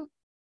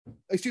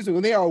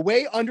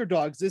away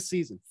underdogs this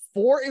season,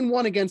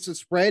 4-1 against the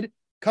spread,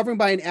 covering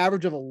by an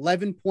average of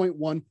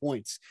 11.1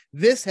 points.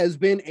 This has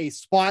been a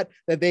spot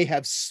that they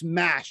have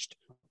smashed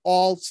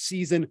all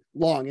season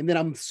long. And then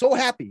I'm so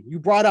happy you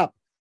brought up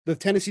the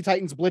Tennessee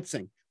Titans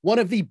blitzing. One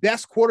of the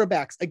best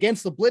quarterbacks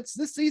against the blitz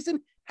this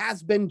season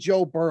has been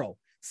Joe Burrow.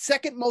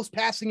 second most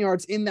passing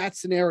yards in that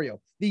scenario,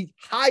 the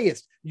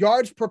highest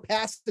yards per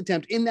pass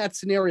attempt in that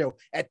scenario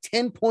at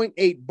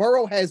 10.8.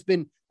 Burrow has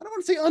been, I don't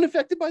want to say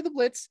unaffected by the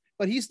blitz,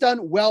 but he's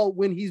done well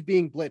when he's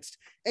being blitzed.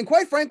 And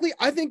quite frankly,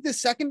 I think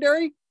this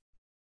secondary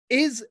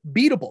is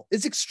beatable.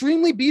 It's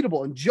extremely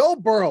beatable. And Joe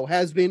Burrow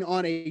has been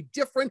on a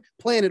different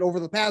planet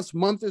over the past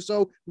month or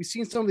so. We've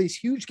seen some of these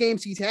huge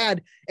games he's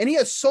had, and he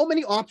has so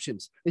many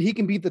options that he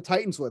can beat the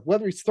Titans with,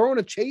 whether he's throwing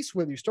a Chase,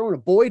 whether he's throwing a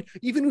Boyd.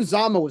 Even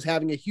Uzama was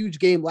having a huge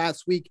game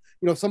last week.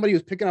 You know, somebody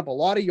was picking up a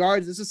lot of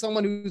yards. This is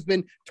someone who's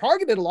been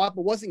targeted a lot,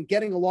 but wasn't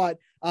getting a lot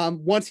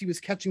once he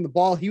was catching the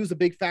ball. He was a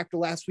big factor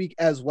last week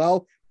as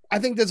well. I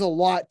think there's a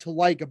lot to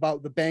like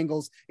about the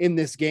Bengals in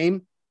this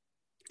game.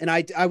 And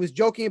I was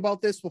joking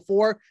about this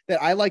before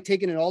that I like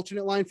taking an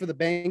alternate line for the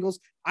Bengals.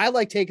 I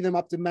like taking them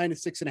up to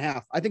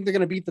 -6.5. I think they're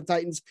going to beat the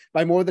Titans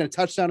by more than a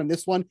touchdown in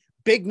this one.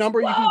 Big number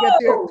you can get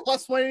there,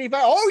 +185.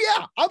 Oh,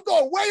 yeah, I'm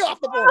going way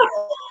off the board.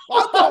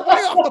 I'm going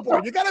way off the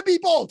board. You got to be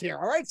bold here,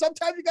 all right?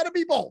 Sometimes you got to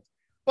be bold.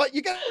 But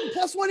you got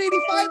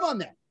 +185 on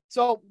that.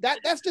 So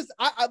that's just,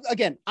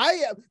 the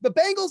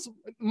Bengals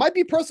might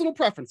be personal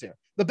preference here.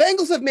 The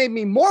Bengals have made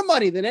me more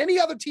money than any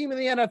other team in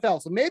the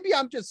NFL. So maybe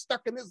I'm just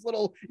stuck in this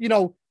little,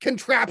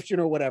 contraption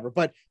or whatever.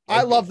 But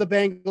I love the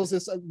Bengals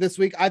this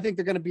week. I think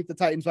they're going to beat the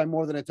Titans by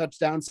more than a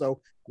touchdown.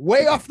 So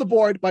way off the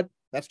board, but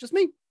that's just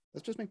me.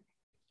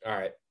 All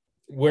right.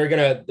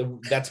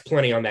 That's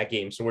plenty on that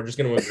game. So we're just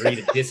going to agree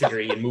to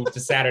disagree and move to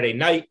Saturday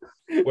night,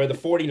 where the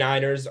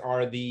 49ers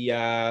are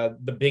the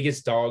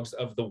biggest dogs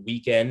of the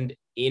weekend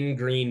in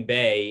Green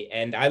Bay.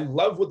 And I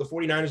love what the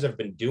 49ers have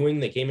been doing.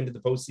 They came into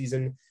the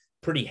postseason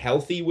pretty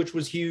healthy, which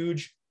was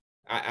huge.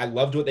 I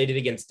loved what they did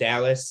against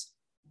Dallas.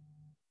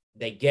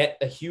 They get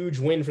a huge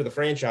win for the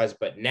franchise,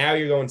 but now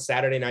you're going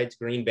Saturday night to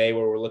Green Bay,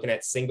 where we're looking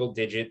at single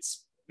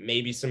digits,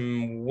 maybe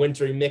some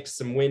wintry mix,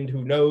 some wind,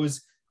 who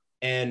knows?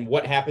 And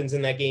what happens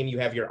in that game? You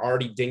have your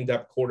already dinged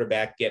up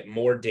quarterback get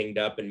more dinged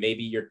up, and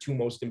maybe your two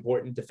most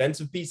important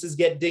defensive pieces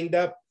get dinged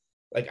up.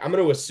 Like, I'm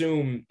going to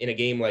assume in a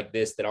game like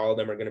this that all of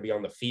them are going to be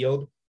on the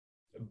field,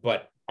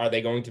 but are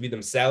they going to be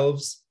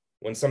themselves?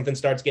 When something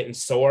starts getting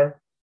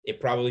sore, it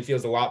probably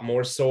feels a lot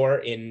more sore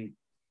in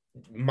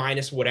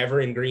minus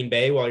whatever in Green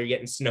Bay while you're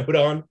getting snowed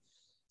on.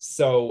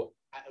 So,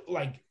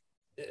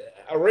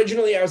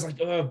 originally I was like,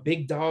 oh,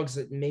 big dogs.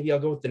 Maybe I'll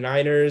go with the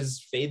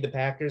Niners, fade the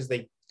Packers.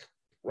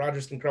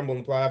 Rodgers can crumble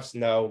in the playoffs.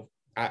 No,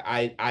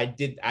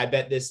 I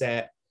bet this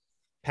at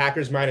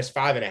Packers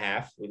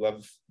 -5.5. We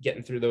love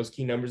getting through those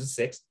key numbers of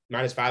 6.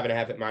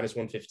 -5.5 at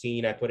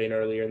 -115. I put in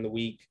earlier in the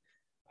week.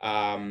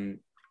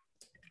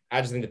 I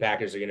just think the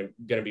Packers are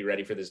gonna be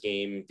ready for this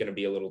game. Going to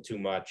be a little too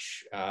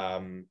much.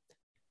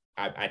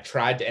 I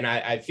tried to, and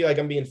I feel like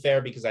I'm being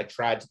fair because I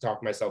tried to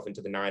talk myself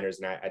into the Niners,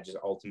 and I just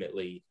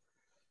ultimately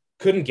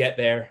couldn't get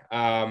there.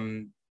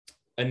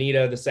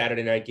 Anita, the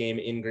Saturday night game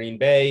in Green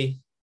Bay.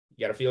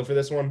 You got a feel for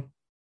this one?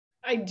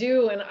 I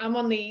do, and I'm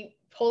on the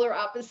polar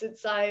opposite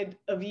side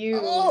of you.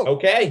 Oh,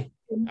 okay.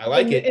 I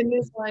like it. In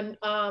this one.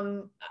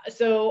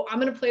 So I'm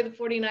going to play the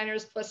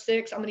 49ers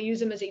 +6. I'm going to use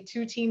them as a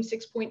 2-team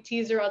 6-point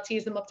teaser. I'll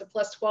tease them up to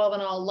 +12,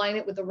 and I'll align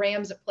it with the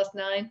Rams at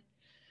 +9.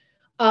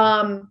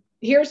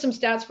 Here are some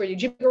stats for you.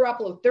 Jimmy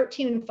Garoppolo,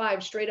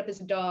 13-5 straight up as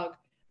a dog.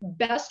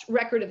 Best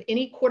record of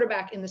any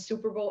quarterback in the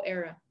Super Bowl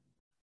era.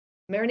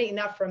 Marinating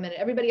that for a minute.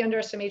 Everybody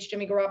underestimates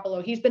Jimmy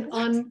Garoppolo. He's been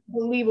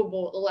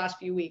unbelievable the last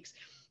few weeks.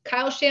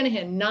 Kyle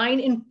Shanahan,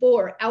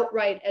 9-4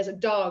 outright as a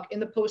dog in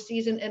the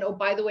postseason. And oh,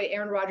 by the way,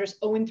 Aaron Rodgers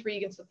 0-3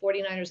 against the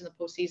 49ers in the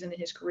postseason in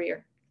his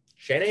career.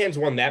 Shanahan's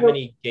won that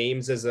many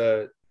games as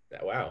a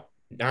wow.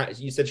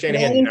 You said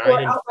Shanahan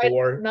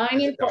 9-4.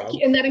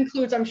 9-4, and that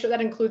includes, I'm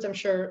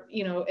sure,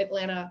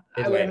 Atlanta.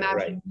 I would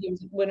imagine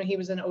when he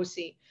was an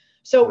OC.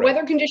 So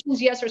weather conditions,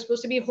 yes, are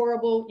supposed to be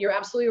horrible. You're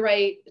absolutely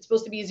right. It's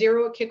supposed to be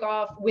 0 at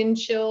kickoff, wind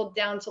chill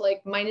down to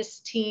like minus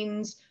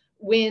teens,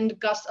 wind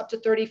gusts up to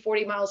 30,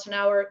 40 miles an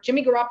hour.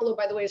 Jimmy Garoppolo,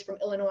 by the way, is from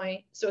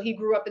Illinois. So he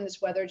grew up in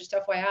this weather, just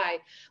FYI.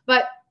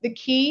 But the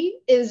key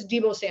is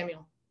Deebo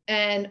Samuel.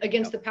 And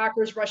against the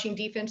Packers rushing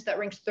defense that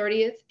ranks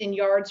 30th in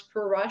yards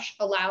per rush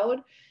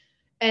allowed.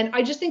 And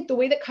I just think the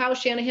way that Kyle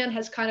Shanahan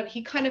has kind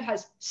of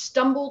has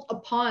stumbled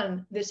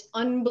upon this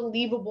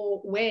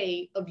unbelievable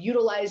way of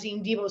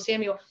utilizing Deebo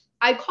Samuel.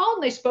 I called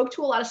and I spoke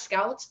to a lot of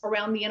scouts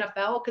around the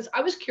NFL because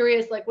I was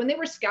curious, like when they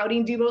were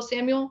scouting Deebo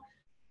Samuel,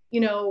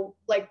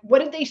 like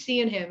what did they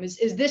see in him?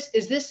 Is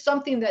this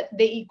something that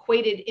they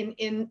equated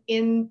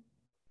in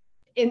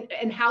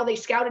how they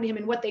scouted him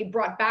and what they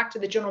brought back to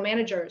the general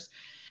managers?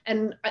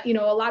 And a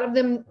lot of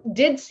them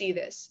did see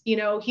this.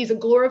 He's a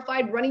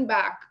glorified running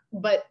back,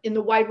 but in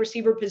the wide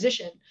receiver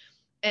position.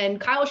 And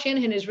Kyle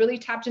Shanahan has really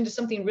tapped into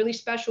something really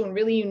special and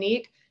really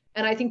unique.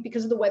 And I think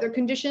because of the weather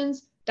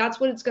conditions,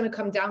 that's what it's going to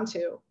come down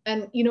to.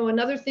 And,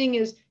 another thing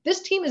is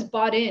this team is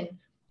bought in.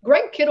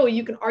 Greg Kittle,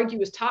 you can argue,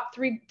 is top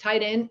 3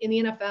 tight end in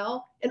the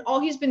NFL. And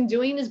all he's been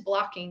doing is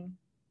blocking.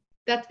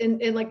 But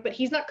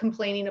he's not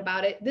complaining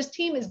about it. This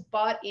team is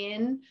bought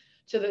in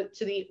to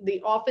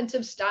the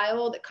offensive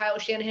style that Kyle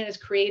Shanahan has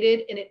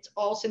created. And it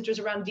all centers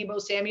around Deebo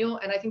Samuel.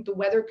 And I think the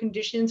weather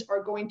conditions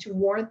are going to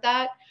warrant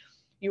that.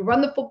 You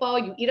run the football,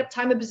 you eat up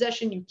time of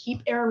possession, you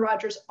keep Aaron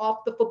Rodgers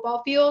off the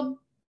football field.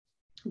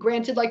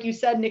 Granted, like you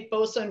said, Nick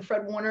Bosa and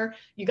Fred Warner,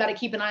 you got to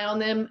keep an eye on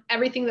them.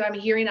 Everything that I'm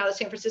hearing out of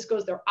San Francisco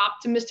is they're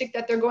optimistic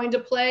that they're going to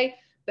play.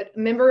 But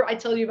remember, I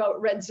told you about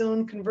red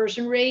zone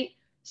conversion rate.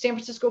 San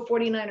Francisco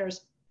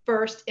 49ers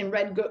first in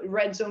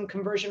red zone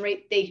conversion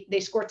rate. They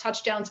score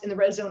touchdowns in the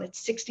red zone at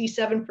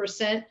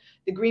 67%.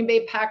 The Green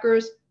Bay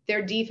Packers,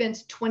 their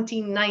defense,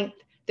 29th.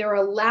 They're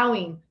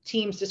allowing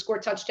teams to score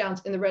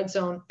touchdowns in the red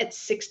zone at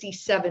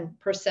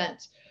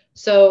 67%.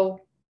 So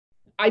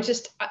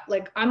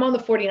I'm on the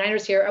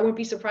 49ers here. I wouldn't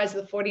be surprised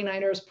if the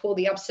 49ers pull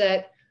the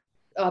upset.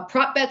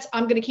 Prop bets,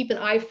 I'm going to keep an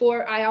eye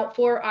out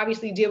for.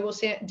 Obviously,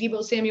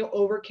 Deebo Samuel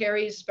over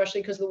carries,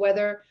 especially because of the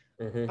weather.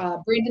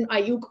 Brandon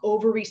Ayuk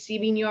over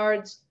receiving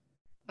yards.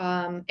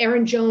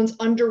 Aaron Jones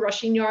under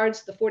rushing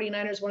yards. The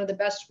 49ers, one of the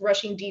best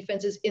rushing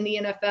defenses in the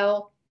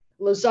NFL.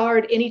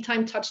 Lazard,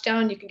 anytime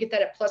touchdown, you can get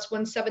that at plus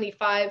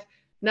 175.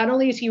 Not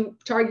only is he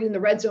targeted in the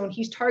red zone,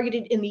 he's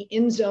targeted in the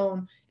end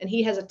zone, and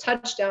he has a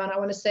touchdown, I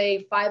want to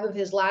say 5 of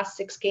his last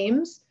 6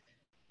 games,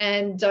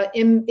 and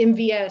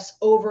MVS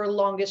over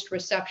longest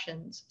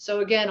receptions.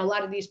 So again, a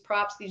lot of these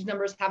props, these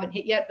numbers haven't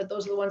hit yet, but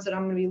those are the ones that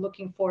I'm going to be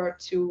looking for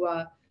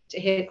to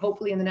hit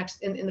hopefully in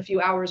the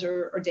few hours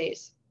or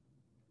days.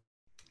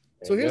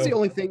 So here's the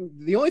only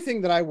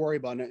thing that I worry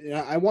about, and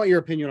I want your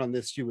opinion on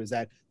this too, is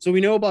that, so we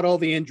know about all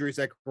the injuries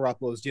that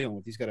Garoppolo is dealing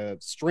with. He's got a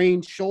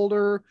strained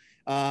shoulder.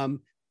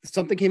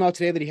 Something came out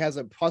today that he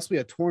has possibly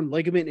a torn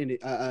ligament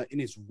in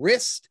his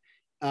wrist.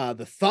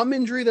 The thumb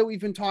injury that we've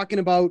been talking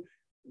about.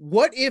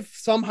 What if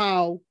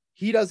somehow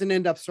he doesn't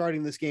end up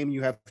starting this game and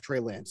you have Trey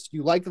Lance? Do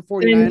you like the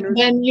 49ers?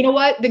 Then you know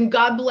what? Then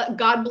God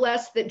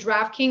bless that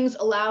DraftKings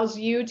allows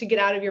you to get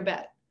out of your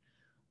bet.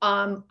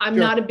 I'm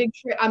not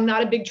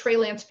a big Trey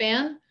Lance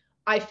fan.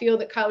 I feel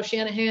that Kyle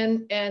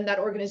Shanahan and that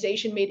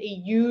organization made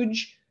a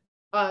huge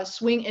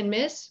swing and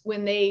miss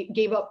when they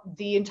gave up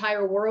the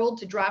entire world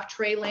to draft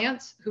Trey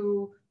Lance,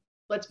 who,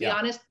 let's be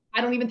honest, I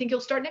don't even think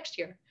he'll start next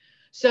year.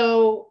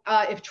 So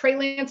if Trey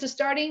Lance is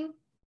starting,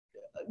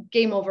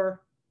 game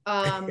over.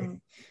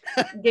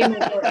 Game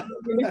over.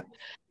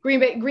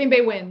 Green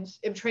Bay wins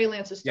if Trey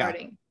Lance is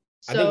starting.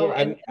 Yeah. So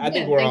I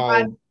think we're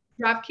all.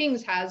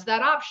 DraftKings has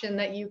that option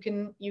that you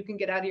can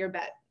get out of your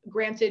bet.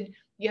 Granted,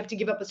 you have to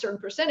give up a certain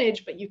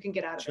percentage, but you can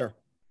get out of it.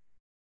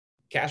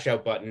 Cash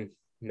out button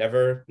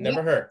never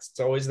hurts. It's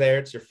always there.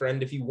 It's your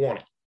friend if you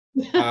want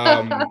it.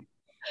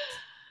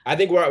 I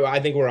think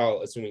we're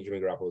all assuming Jimmy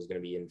Garoppolo is going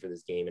to be in for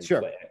this game and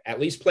at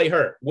least play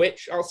hurt,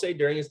 which I'll say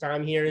during his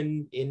time here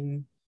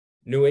in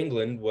New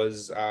England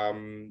was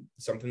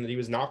something that he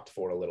was knocked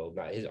for a little,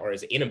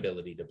 his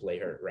inability to play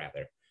hurt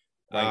rather.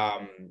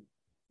 Right.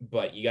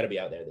 But you got to be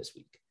out there this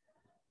week.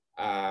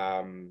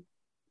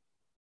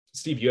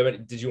 Steve,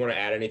 did you want to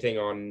add anything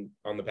on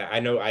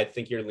the I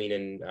think you're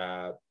leaning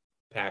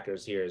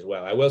Packers here as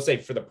well. I will say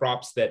for the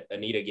props that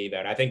Anita gave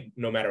out, I think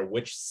no matter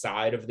which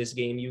side of this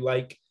game you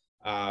like,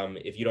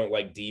 if you don't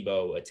like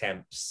Deebo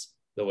attempts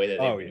the way that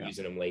they've been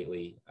using him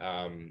lately,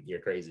 you're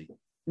crazy.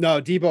 No,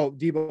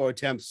 Deebo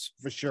attempts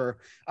for sure.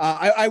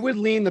 I would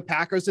lean the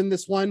Packers in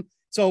this one.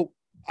 So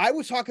I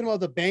was talking about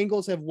the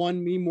Bengals have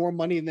won me more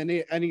money than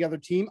any other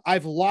team.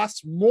 I've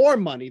lost more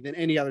money than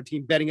any other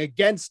team betting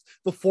against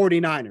the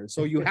 49ers.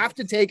 So you have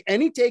to take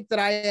any take that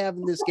I have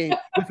in this game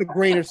with a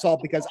grain of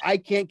salt because I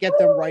can't get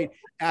them right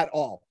at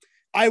all.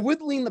 I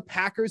would lean the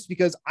Packers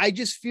because I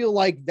just feel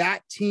like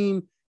that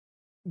team,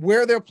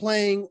 where they're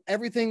playing,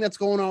 everything that's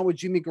going on with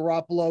Jimmy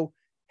Garoppolo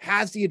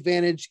has the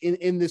advantage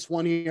in this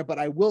one here, but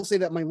I will say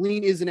that my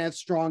lean isn't as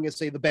strong as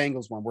say the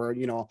Bengals one, where,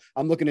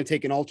 I'm looking to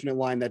take an alternate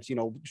line that's,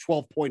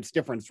 12 points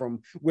difference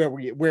from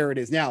where it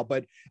is now.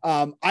 But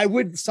I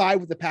would side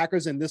with the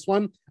Packers in this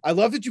one. I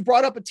love that you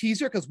brought up a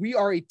teaser because we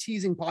are a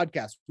teasing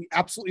podcast. We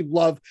absolutely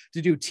love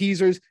to do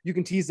teasers. You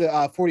can tease the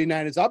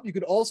 49ers up. You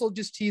could also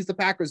just tease the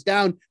Packers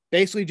down,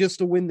 basically just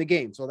to win the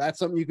game. So that's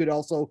something you could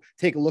also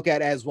take a look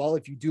at as well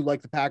if you do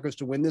like the Packers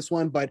to win this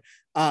one. But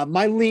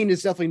my lean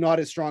is definitely not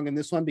as strong in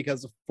this one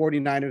because the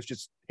 49ers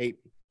just hate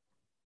me.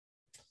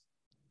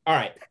 All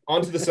right,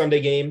 on to the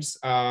Sunday games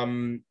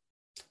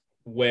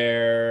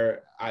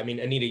where,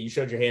 Anita, you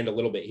showed your hand a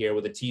little bit here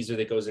with a teaser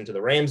that goes into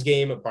the Rams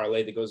game, a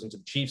parlay that goes into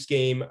the Chiefs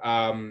game.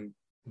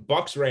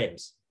 Bucks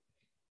Rams.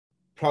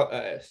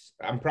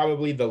 I'm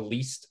probably the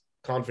least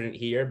confident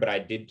here, but I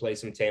did play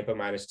some Tampa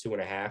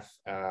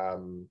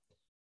 -2.5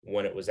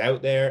 when it was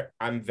out there.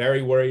 I'm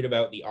very worried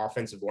about the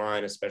offensive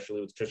line,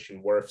 especially with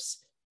Tristan Wirfs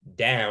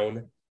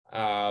down.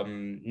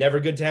 Never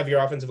good to have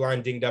your offensive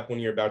line dinged up when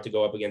you're about to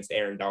go up against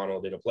Aaron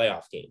Donald in a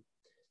playoff game.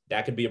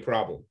 That could be a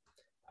problem.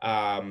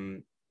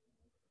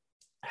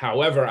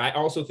 However, I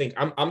also think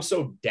I'm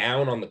so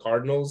down on the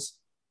Cardinals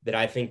that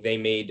I think they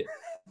made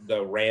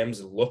the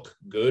Rams look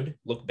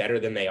better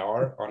than they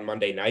are on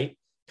Monday night.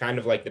 Kind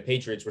of like the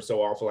Patriots were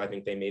so awful, I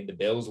think they made the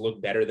Bills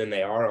look better than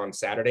they are on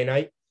Saturday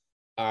night.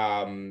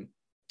 I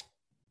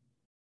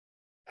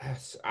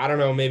don't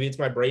know, maybe it's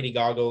my Brady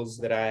goggles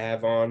that I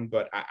have on,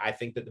 but I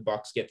think that the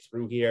Bucs get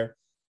through here.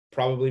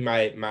 probably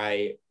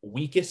my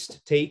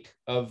weakest take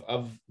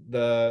of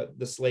the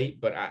slate,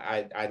 but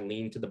I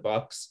lean to the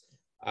Bucks.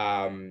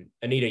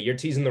 Anita, you're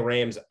teasing the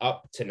Rams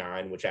up to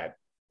 9, which I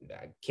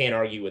can't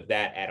argue with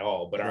that at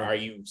all. But are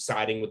you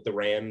siding with the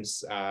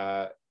Rams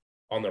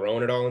on their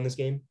own at all in this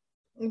game?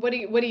 What do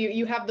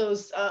you have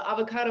those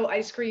avocado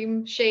ice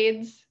cream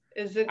shades?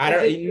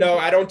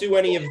 I don't do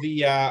any of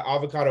the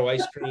avocado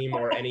ice cream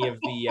or any of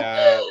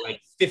the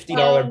like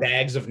 $50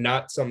 bags of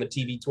nuts on the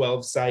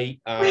TB12 site.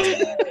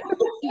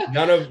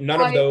 None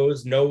of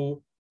those.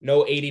 No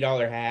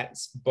 $80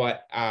 hats.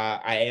 But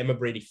I am a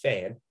Brady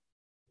fan,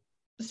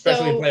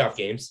 especially in playoff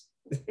games.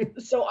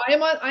 So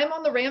I'm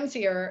on the Rams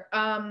here.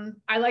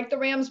 I like the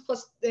Rams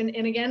plus, and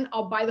again,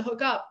 I'll buy the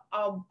hook up.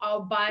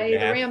 I'll buy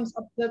the Rams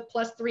up to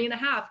plus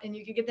 3.5, and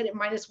you can get that at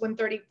minus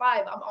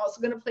 135. I'm also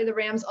going to play the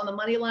Rams on the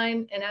money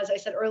line, and as I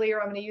said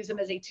earlier, I'm going to use them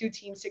as a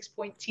 2-team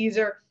 6-point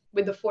teaser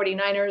with the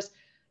 49ers.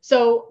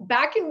 So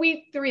back in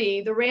week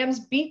 3, the Rams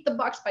beat the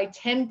Bucks by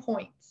 10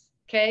 points.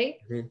 Okay,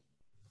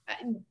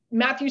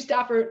 Matthew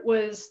Stafford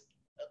was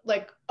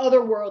like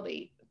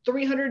otherworldly.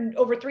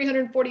 Over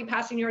 340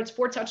 passing yards,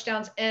 4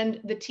 touchdowns,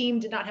 and the team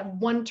did not have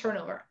 1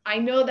 turnover. I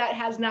know that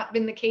has not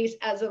been the case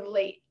as of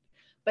late,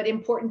 but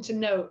important to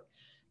note.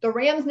 The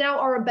Rams now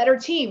are a better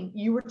team.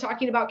 You were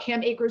talking about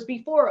Cam Akers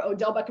before,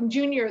 Odell Beckham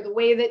Jr., the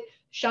way that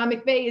Sean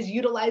McVay is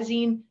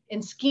utilizing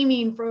and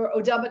scheming for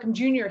Odell Beckham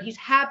Jr. He's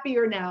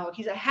happier now.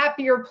 He's a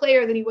happier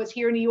player than he was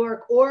here in New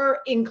York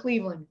or in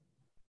Cleveland.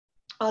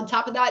 On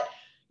top of that,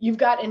 you've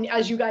got, and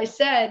as you guys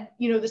said,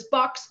 this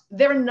Bucks,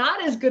 they're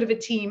not as good of a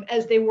team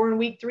as they were in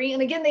week 3.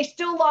 And again, they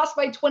still lost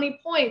by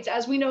 20 points.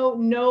 As we know,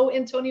 no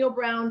Antonio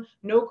Brown,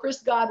 no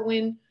Chris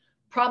Godwin.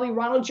 Probably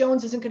Ronald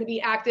Jones isn't going to be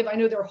active. I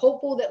know they're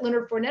hopeful that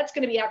Leonard Fournette's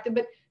going to be active,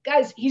 but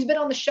guys, he's been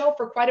on the shelf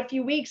for quite a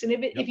few weeks. And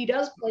if he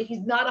does play,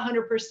 he's not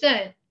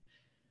 100%.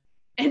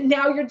 And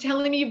now you're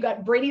telling me you've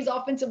got Brady's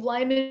offensive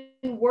lineman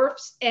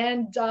Wirfs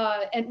and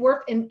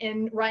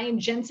Ryan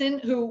Jensen,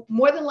 who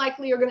more than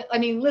likely are going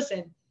to,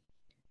 listen,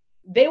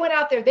 they went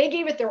out there, they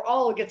gave it their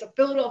all against a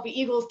Philadelphia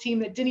Eagles team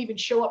that didn't even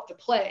show up to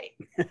play.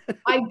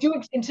 I do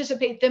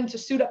anticipate them to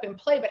suit up and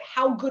play, but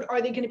how good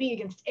are they going to be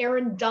against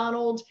Aaron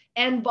Donald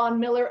and Von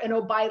Miller and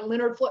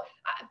Leonard Floyd?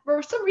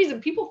 For some reason,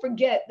 people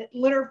forget that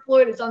Leonard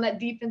Floyd is on that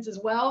defense as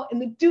well,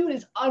 and the dude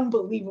is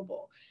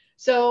unbelievable.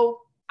 So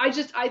I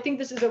think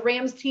this is a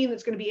Rams team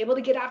that's going to be able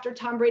to get after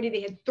Tom Brady.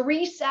 They had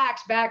 3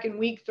 sacks back in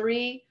week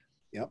 3.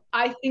 Yep.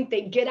 I think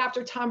they get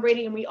after Tom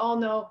Brady, and we all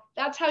know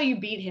that's how you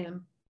beat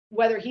him.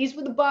 Whether he's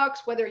with the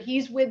Bucks, whether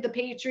he's with the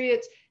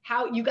Patriots,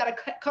 how you got to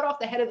cut off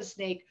the head of the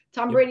snake.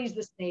 Tom Brady's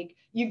the snake.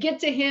 You get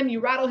to him,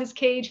 you rattle his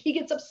cage. He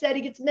gets upset.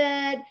 He gets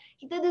mad.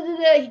 He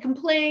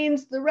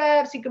complains. The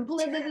refs. He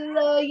complains.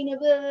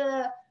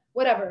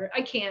 Whatever.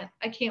 I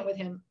can't with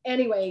him.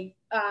 Anyway,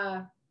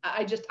 I'm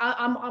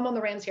on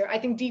the Rams here. I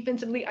think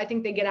defensively, I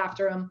think they get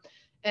after him,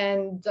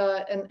 and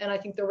I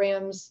think the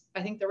Rams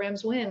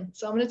win.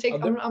 So I'm gonna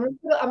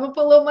put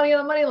a little money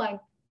on the money line.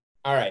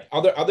 All right.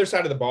 Other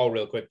side of the ball,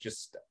 real quick.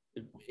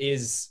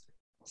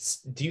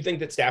 Do you think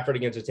that Stafford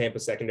against a Tampa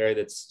secondary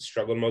that's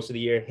struggled most of the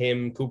year,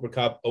 him, Cooper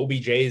Kupp,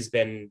 OBJ has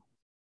been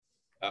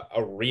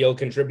a real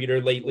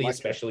contributor lately,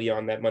 especially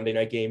on that Monday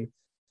night game?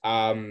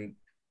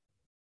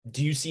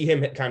 Do you see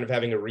him kind of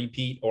having a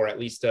repeat, or at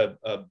least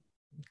a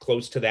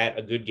close to that,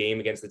 a good game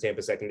against the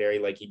Tampa secondary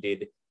like he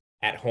did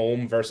at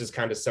home versus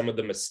kind of some of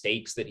the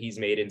mistakes that he's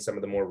made in some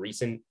of the more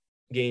recent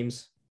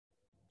games?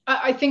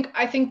 I think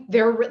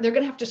they're going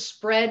to have to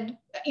spread.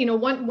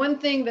 One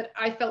thing that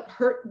I felt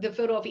hurt the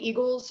Philadelphia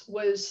Eagles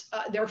was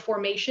their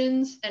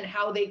formations and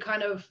how they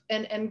kind of,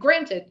 and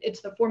granted, it's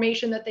the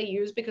formation that they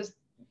use because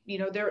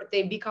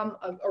they've become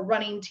a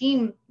running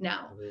team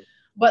now. Mm-hmm.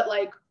 But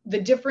like the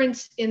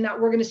difference in that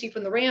we're going to see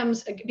from the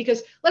Rams,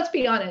 because let's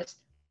be honest,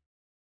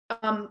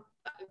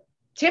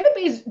 Tampa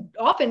Bay's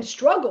offense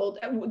struggled.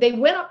 They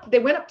went up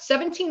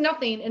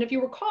 17-0. And if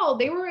you recall,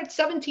 they were at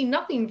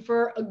 17-0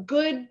 for a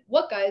good,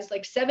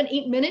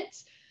 7-8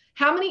 minutes.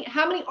 How many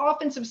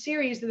offensive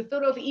series did the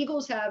Philadelphia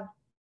Eagles have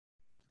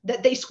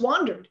that they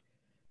squandered?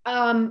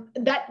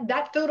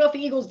 That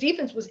Philadelphia Eagles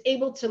defense was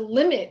able to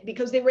limit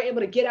because they were able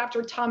to get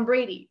after Tom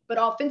Brady, but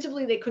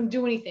offensively they couldn't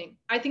do anything.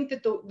 I think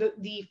that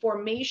the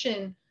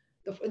formation,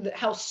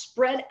 how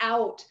spread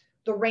out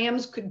the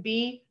Rams could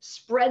be,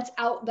 spreads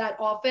out that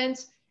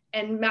offense.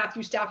 And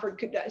Matthew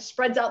Stafford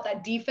spreads out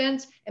that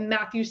defense, and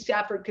Matthew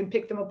Stafford can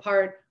pick them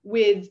apart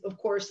with, of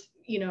course,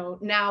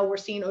 now we're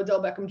seeing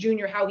Odell Beckham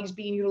Jr., how he's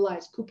being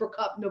utilized. Cooper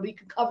Kupp, nobody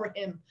could cover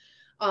him.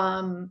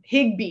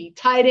 Higbee,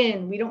 tight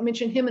end, we don't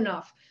mention him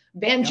enough.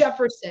 Van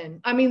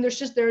Jefferson. There's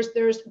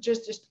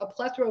just a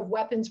plethora of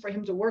weapons for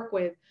him to work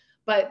with.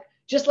 But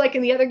just like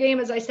in the other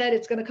game, as I said,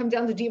 it's going to come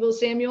down to Deebo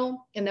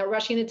Samuel and that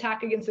rushing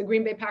attack against the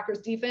Green Bay Packers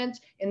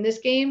defense. In this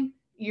game,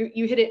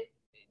 you hit it.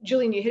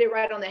 Julian, you hit it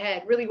right on the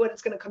head. Really what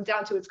it's going to come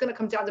down to, it's going to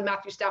come down to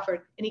Matthew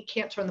Stafford, and he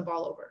can't turn the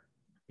ball over.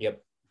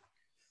 Yep.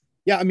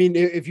 Yeah,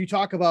 if you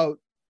talk about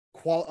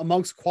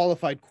amongst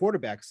qualified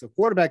quarterbacks, the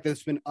quarterback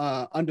that's been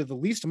under the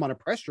least amount of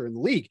pressure in the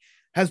league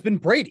has been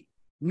Brady.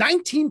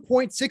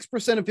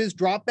 19.6% of his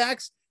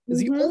dropbacks is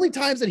the only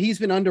times that he's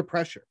been under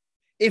pressure.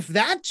 If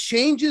that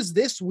changes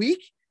this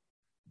week,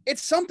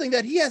 it's something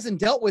that he hasn't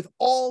dealt with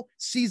all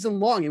season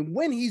long. And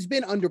when he's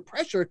been under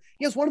pressure,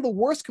 he has one of the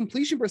worst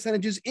completion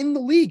percentages in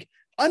the league,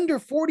 under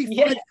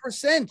 45%.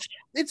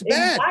 It's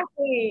bad.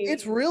 Exactly.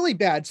 It's really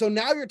bad. So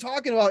now you're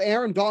talking about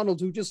Aaron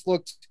Donald, who just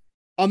looked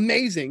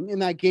amazing in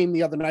that game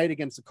the other night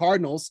against the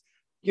Cardinals.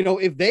 You know,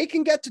 if they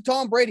can get to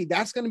Tom Brady,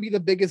 that's going to be the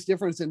biggest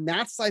difference. And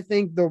that's, I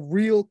think, the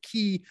real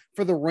key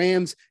for the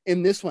Rams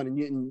in this one.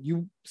 And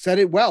you said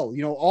it well,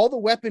 you know, all the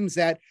weapons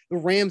that the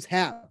Rams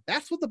have,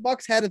 that's what the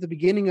Bucs had at the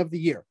beginning of the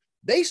year.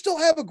 They still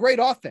have a great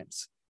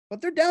offense,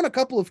 but they're down a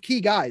couple of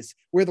key guys,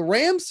 where the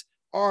Rams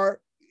are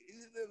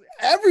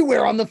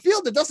everywhere on the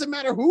field. It doesn't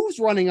matter who's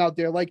running out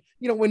there. Like,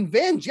 you know, when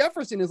Van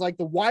Jefferson is like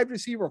the wide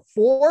receiver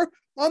 4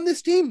 on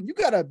this team, you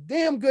got a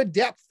damn good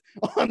depth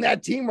on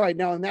that team right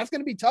now. And that's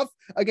going to be tough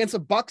against a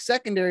Bucs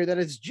secondary that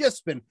has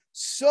just been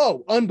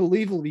so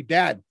unbelievably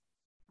bad.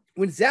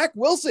 When Zach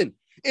Wilson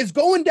is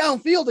going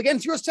downfield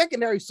against your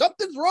secondary,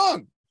 something's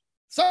wrong.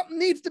 Something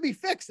needs to be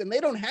fixed, and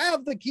they don't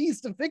have the keys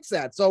to fix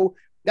that. So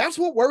that's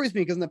what worries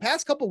me, because in the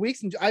past couple of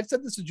weeks, and I've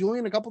said this to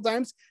Julian a couple of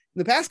times, in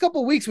the past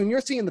couple of weeks, when you're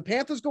seeing the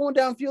Panthers going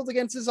downfield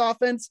against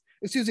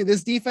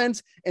this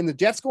defense, and the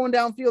Jets going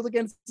downfield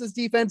against this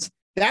defense,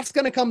 that's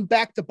going to come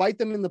back to bite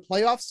them in the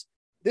playoffs.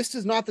 This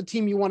is not the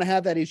team you want to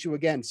have that issue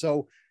again.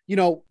 So, you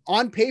know,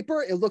 on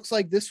paper, it looks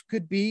like this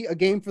could be a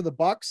game for the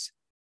Bucs.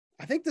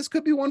 I think this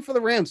could be one for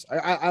the Rams.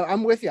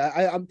 I'm with you.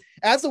 I'm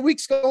as the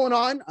week's going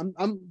on,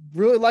 I'm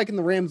really liking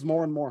the Rams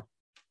more and more.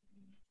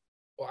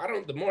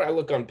 Well, the more I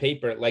look on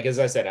paper, like, as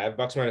I said, I have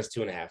Bucs minus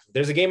 2.5. If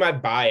there's a game I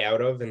buy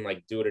out of and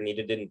like do it or need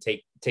it, didn't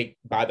take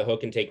by the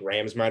hook and take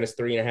Rams minus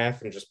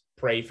 3.5 and just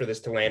pray for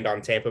this to land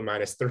on Tampa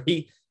minus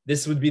 3.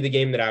 This would be the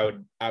game that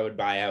I would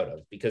buy out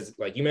of, because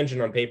like you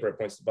mentioned, on paper, it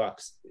points to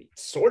Bucs. It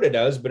sort of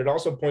does, but it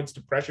also points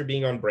to pressure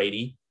being on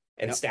Brady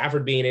and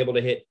Stafford being able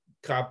to hit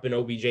Kupp and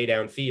OBJ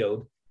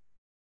downfield.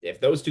 If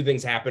those two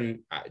things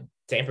happen,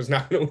 Tampa's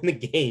not going to win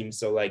the game.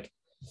 So like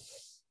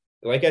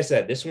I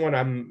said, this one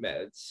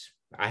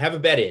I have a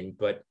bet in,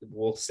 but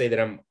we'll say that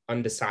I'm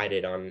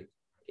undecided on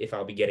if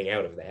I'll be getting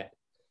out of that.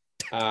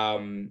 All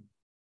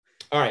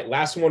right,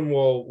 last one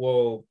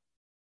we'll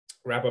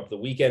wrap up the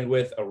weekend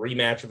with a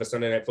rematch of a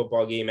Sunday Night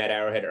Football game at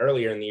Arrowhead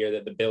earlier in the year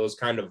that the Bills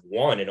kind of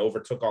won and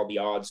overtook all the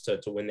odds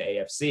to win the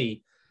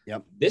AFC.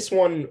 Yep. This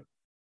one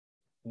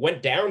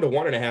went down to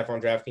 1.5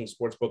 on DraftKings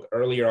Sportsbook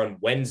earlier on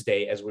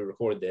Wednesday as we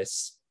record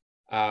this.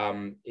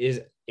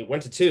 It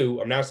went to 2.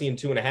 I'm now seeing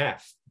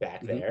 2.5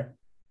 back there.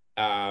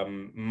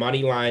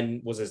 Money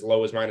line was as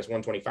low as minus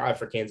 125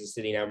 for Kansas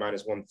City, now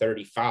minus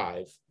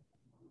 135.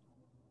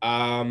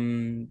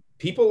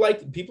 People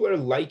are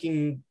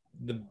liking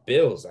the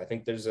Bills. I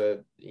think there's a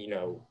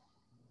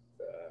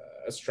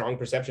strong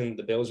perception that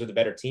the Bills are the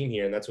better team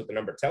here, and that's what the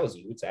number tells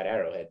you. It's at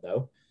Arrowhead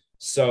though.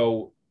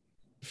 So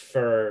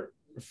for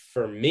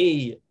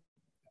me,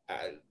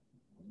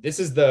 this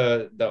is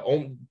the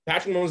only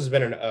Patrick Mahomes has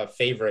been a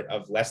favorite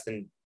of less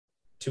than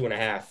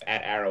 2.5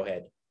 at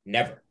Arrowhead.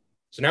 Never.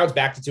 So now it's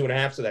back to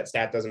 2.5. So that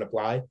stat doesn't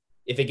apply.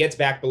 If it gets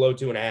back below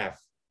 2.5,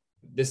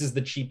 this is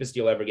the cheapest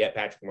you'll ever get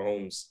Patrick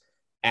Mahomes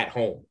at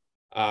home.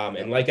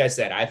 And like I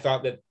said, I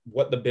thought that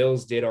what the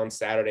Bills did on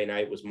Saturday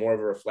night was more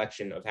of a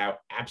reflection of how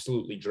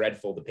absolutely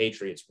dreadful the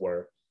Patriots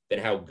were than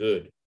how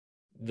good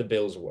the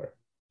Bills were.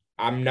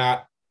 I'm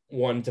not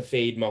one to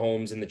fade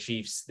Mahomes and the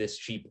Chiefs this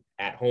cheap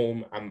at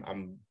home.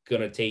 I'm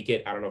going to take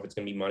it. I don't know if it's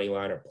going to be money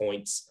line or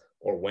points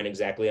or when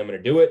exactly I'm going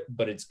to do it,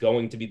 but it's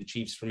going to be the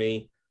Chiefs for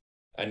me.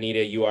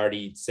 Anita, you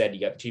already said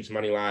you got the Chiefs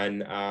money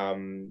line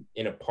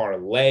in a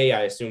parlay.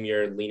 I assume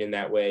you're leaning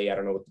that way. I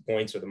don't know what the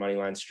points or the money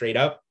line straight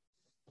up.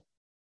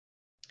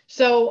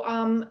 So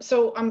I'm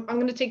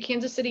going to take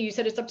Kansas City. You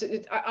said it's up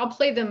to. I'll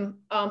play them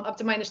up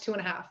to minus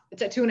 2.5.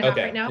 It's at 2.5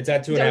 right now. It's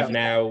at 2.5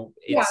 now.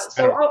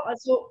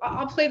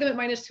 I'll play them at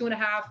minus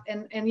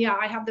 2.5, and yeah,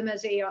 I have them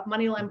as a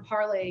money line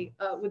parlay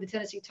with the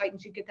Tennessee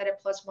Titans. You get that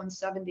at plus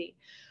 170.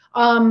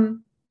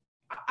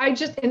 I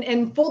just,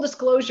 and full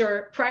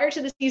disclosure, prior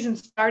to the season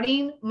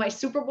starting, my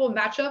Super Bowl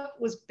matchup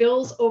was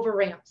Bills over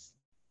Rams.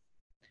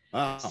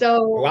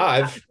 So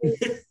live.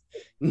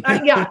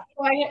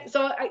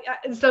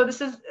 So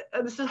this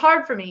is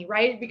hard for me,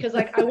 right? Because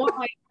like I want,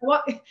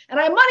 and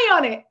I have money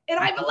on it, and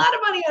I have a lot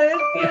of money on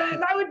it,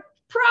 and I would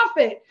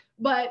profit.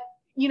 But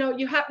you know,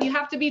 you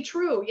have to be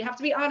true. You have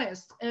to be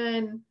honest.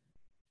 And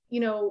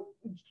you know,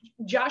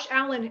 Josh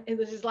Allen in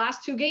his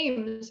last 2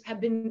 games have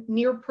been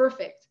near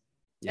perfect.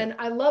 Yeah. And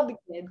I love the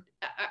kid.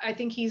 I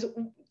think he's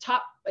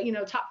top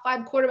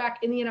 5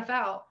 quarterback in the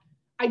NFL.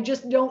 I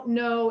just don't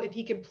know if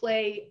he could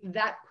play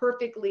that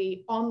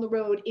perfectly on the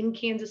road in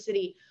Kansas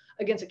City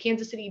against a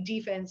Kansas City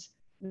defense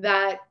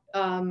that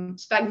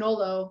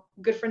Spagnuolo,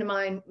 good friend of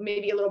mine,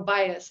 maybe a little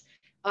biased.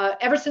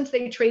 Ever since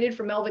they traded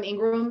for Melvin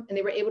Ingram and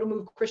they were able to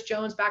move Chris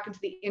Jones back into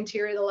the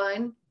interior of the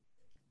line,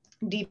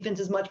 defense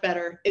is much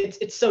better.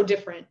 It's so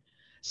different.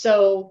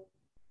 So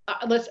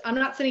I'm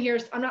not sitting here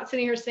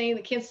saying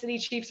the Kansas City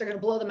Chiefs are going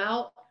to blow them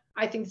out.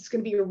 I think it's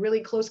going to be a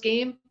really close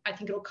game. I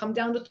think it'll come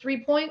down to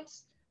 3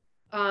 points.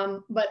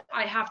 But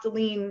I have to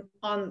lean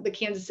on the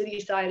Kansas City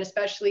side,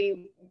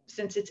 especially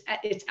since it's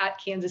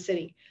at Kansas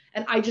City.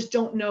 And I just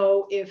don't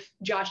know if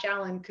Josh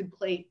Allen could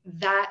play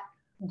that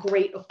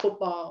great of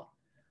football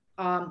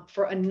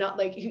for a nut.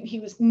 Like he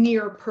was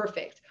near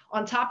perfect.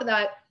 On top of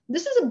that,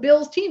 this is a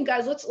Bills team,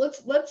 guys.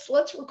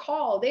 Let's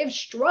recall they have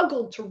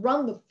struggled to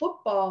run the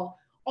football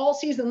all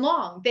season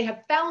long. They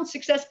have found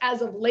success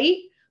as of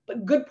late,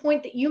 but good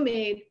point that you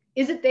made.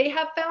 Is it they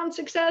have found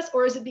success,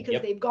 or is it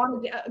because they've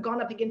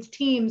gone up against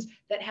teams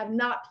that have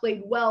not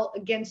played well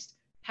against,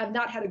 have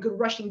not had a good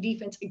rushing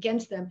defense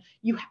against them?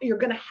 You're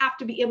going to have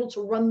to be able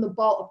to run the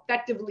ball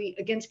effectively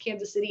against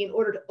Kansas City in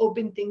order to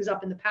open things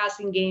up in the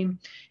passing game.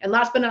 And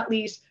last but not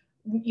least,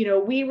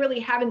 we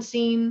really haven't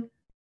seen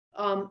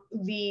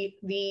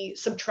the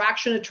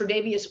subtraction of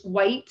Tre'Davious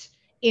White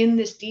in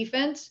this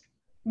defense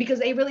because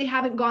they really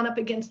haven't gone up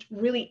against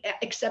really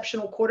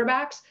exceptional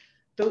quarterbacks.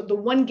 The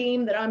one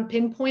game that I'm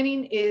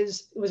pinpointing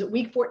was at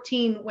week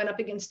 14, went up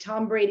against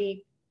Tom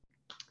Brady.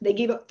 They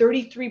gave up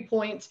 33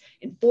 points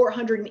and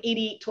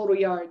 488 total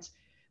yards.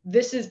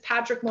 This is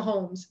Patrick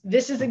Mahomes.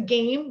 This is a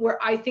game where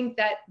I think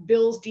that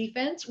Bills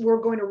defense,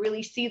 we're going to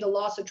really see the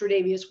loss of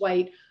Tre'Davious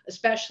White,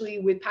 especially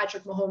with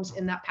Patrick Mahomes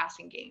in that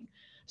passing game.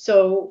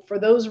 So for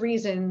those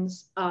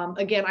reasons,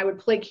 again, I would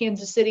play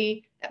Kansas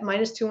City at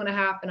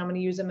 -2.5, and I'm going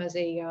to use them as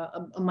a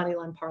money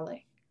line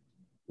parlay.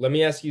 Let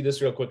me ask you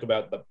this real quick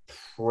about the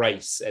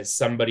price as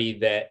somebody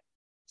that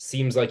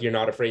seems like you're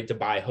not afraid to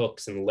buy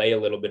hooks and lay a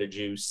little bit of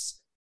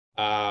juice.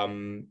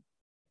 Any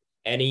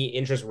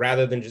interest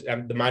rather than just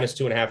the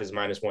 -2.5 is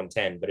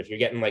 -110, but if you're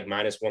getting like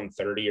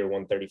 -130 or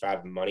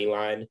 135 money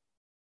line,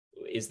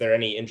 is there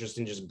any interest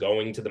in just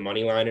going to the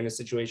money line in a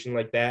situation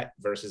like that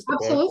versus the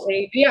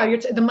Absolutely.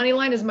 points? Yeah. The money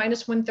line is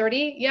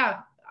 -130.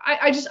 Yeah.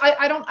 I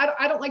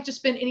don't like to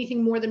spend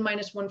anything more than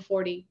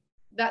 -140.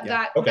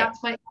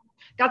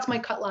 That's my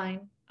cut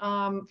line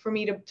for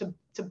me to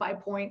buy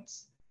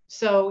points.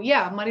 So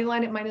yeah, money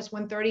line at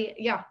 -130.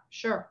 Yeah,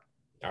 sure.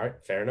 All right.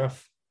 Fair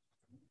enough.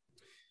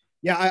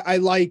 Yeah. I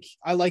like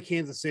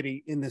Kansas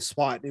City in this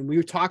spot. And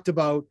we talked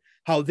about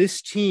how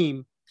this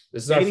team,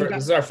 this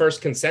is our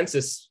first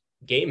consensus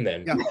game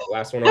then. Yeah.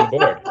 Last one on the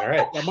board. All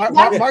right.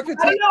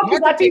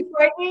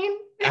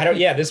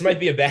 Yeah, this might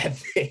be a bad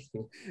thing.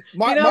 We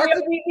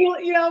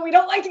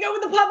don't like to go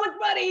with the public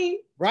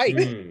money. Right.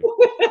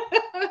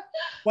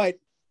 But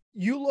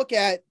you look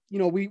at,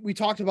 we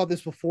talked about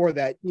this before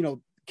that,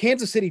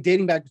 Kansas City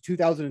dating back to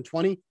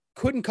 2020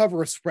 couldn't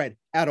cover a spread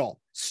at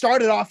all.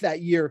 Started off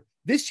that year,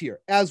 this year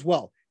as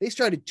well. They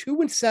started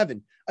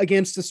 2-7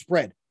 against the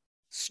spread.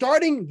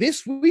 Starting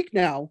this week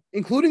now,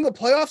 including the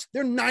playoffs,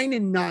 they're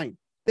 9-9.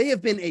 They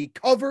have been a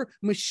cover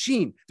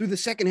machine through the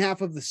second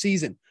half of the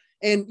season.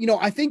 And,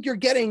 I think you're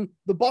getting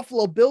the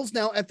Buffalo Bills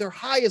now at their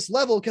highest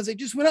level because they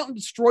just went out and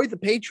destroyed the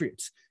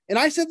Patriots. And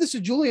I said this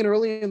to Julian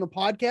earlier in the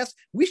podcast.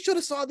 We should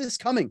have saw this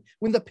coming.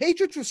 When the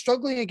Patriots were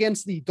struggling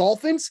against the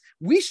Dolphins,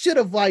 we should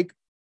have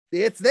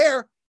it's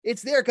there.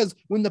 It's there because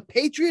when the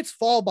Patriots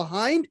fall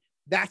behind,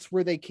 that's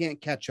where they can't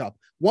catch up.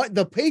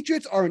 The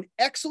Patriots are an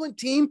excellent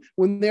team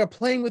when they're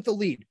playing with the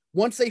lead.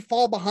 Once they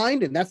fall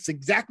behind, and that's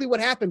exactly what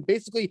happened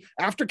basically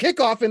after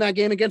kickoff in that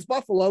game against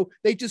Buffalo,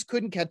 they just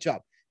couldn't catch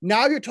up.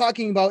 Now you're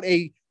talking about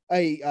a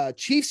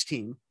Chiefs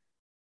team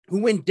who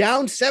went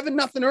down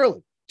 7-0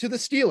 early to the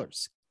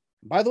Steelers.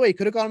 By the way,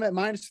 could have gone at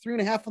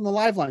 -3.5 on the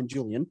live line,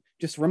 Julian,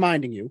 just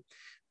reminding you.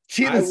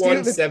 I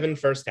won 7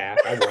 first half.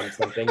 I won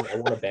something. I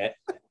won a bet.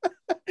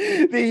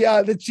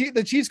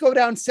 The Chiefs go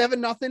down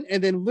 7-0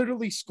 and then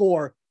literally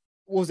score.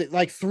 What was it,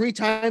 like 3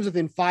 times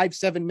within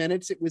 5-7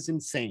 minutes? It was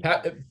insane.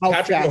 Patrick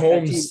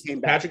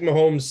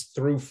Mahomes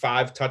threw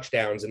 5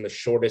 touchdowns in the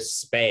shortest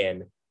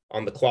span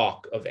on the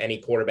clock of any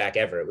quarterback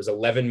ever. It was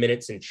 11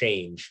 minutes and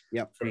change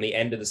from the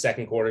end of the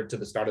second quarter to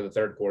the start of the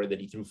third quarter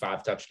that he threw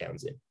 5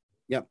 touchdowns in.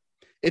 Yep.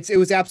 It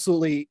was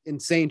absolutely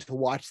insane to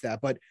watch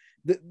that. But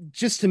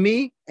just to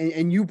me,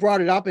 and you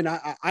brought it up, and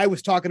I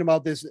was talking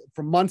about this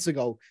from months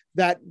ago,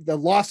 that the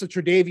loss of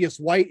Tre'Davious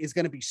White is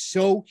going to be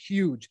so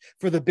huge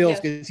for the Bills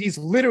because he's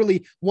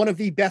literally one of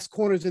the best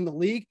corners in the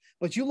league.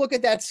 But you look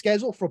at that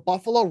schedule for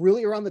Buffalo,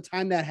 really around the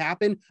time that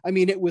happened, I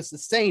mean, it was the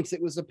Saints,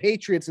 it was the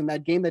Patriots in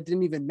that game that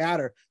didn't even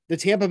matter, the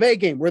Tampa Bay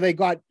game where they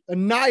got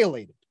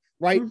annihilated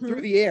through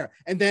the air.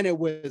 And then it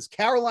was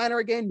Carolina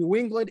again, New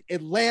England,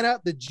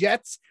 Atlanta, the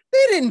Jets. They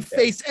didn't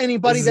face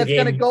anybody that's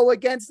going to go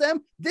against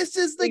them. This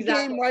is the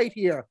game right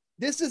here.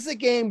 This is the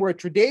game where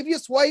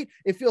Tre'Davious White,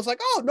 it feels like,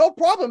 oh, no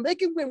problem. They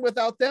can win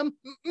without them.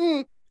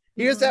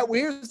 Here's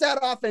that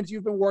offense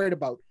you've been worried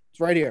about.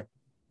 It's right here.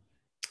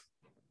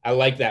 I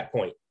like that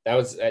point. That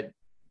was, I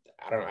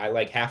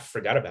like half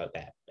forgot about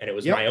that. And it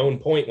was my own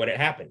point when it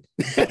happened.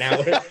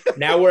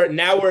 Now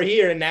we're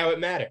here and now it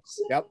matters.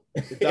 Yep,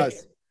 it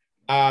does.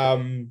 All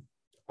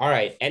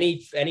right.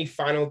 Any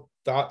final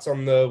thoughts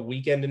on the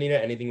weekend,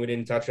 Anita? Anything we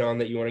didn't touch on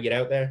that you want to get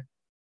out there?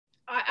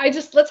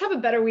 Let's have a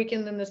better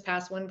weekend than this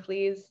past one,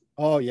 please.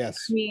 Oh, yes.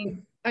 I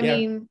mean, I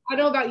don't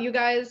know about you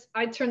guys.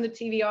 I turned the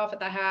TV off at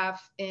the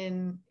half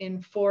in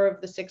 4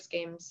 of the 6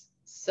 games.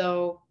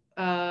 So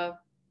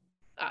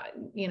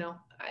You know,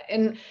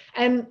 and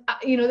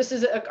you know, this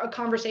is a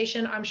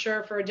conversation I'm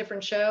sure for a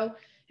different show,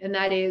 and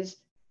that is,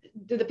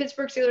 do the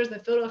Pittsburgh Steelers and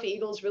the Philadelphia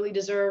Eagles really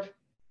deserve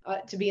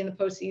to be in the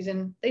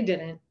postseason? They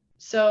didn't.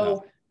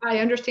 So I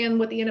understand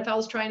what the NFL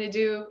is trying to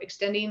do,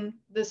 extending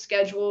the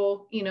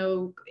schedule, you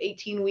know,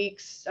 18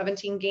 weeks,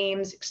 17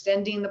 games,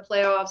 extending the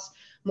playoffs,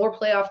 more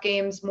playoff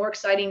games, more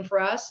exciting for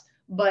us.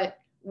 But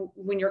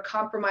when you're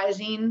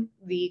compromising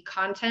the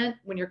content,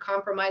 when you're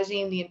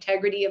compromising the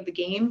integrity of the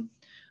game,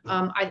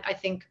 I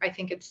think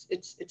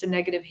it's a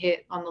negative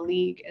hit on the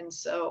league. And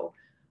so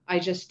I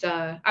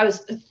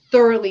was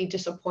thoroughly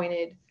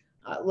disappointed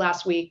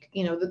last week.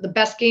 You know, the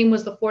best game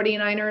was the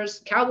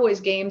 49ers Cowboys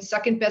game.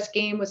 Second best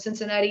game was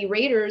Cincinnati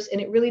Raiders,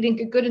 and it really didn't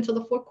get good until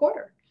the fourth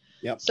quarter.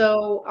 Yep.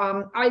 So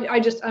I'm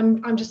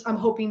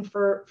hoping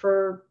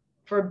for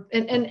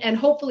and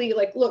hopefully,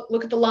 like,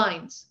 look at the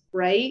lines,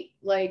 right?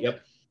 Like,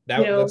 yep.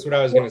 That's what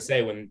I was going to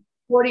say. When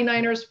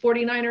 49ers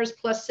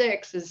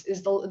 +6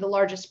 is the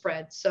largest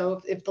spread.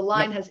 So if the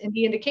line has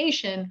any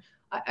indication,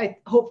 I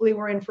hopefully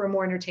we're in for a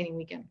more entertaining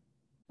weekend.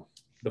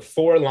 The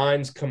 4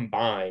 lines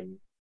combined,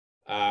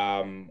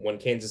 when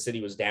Kansas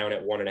City was down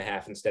at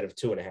 1.5 instead of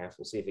 2.5,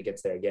 we'll see if it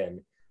gets there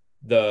again.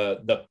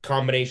 The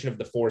combination of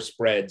the 4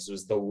 spreads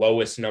was the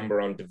lowest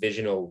number on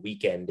divisional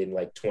weekend in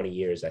like 20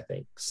 years, I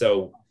think.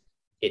 So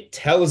it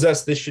tells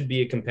us this should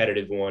be a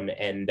competitive one,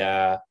 and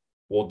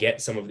we'll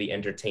get some of the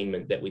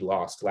entertainment that we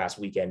lost last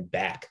weekend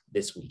back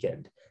this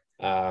weekend.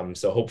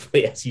 So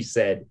hopefully, as you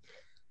said,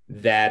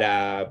 that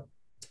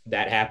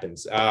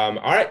happens. All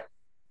right.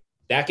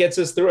 That gets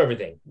us through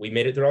everything. We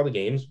made it through all the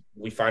games.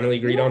 We finally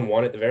agreed on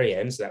one at the very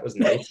end, so that was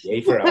nice.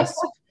 Yay for us.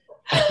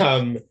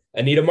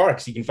 Anita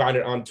Marks, you can find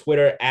her on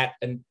Twitter at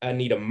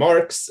Anita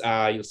Marks.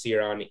 You'll see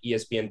her on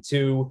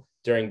ESPN2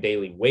 during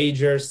Daily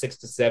Wager, 6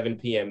 to 7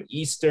 p.m.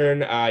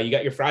 Eastern. You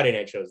got your Friday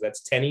night shows.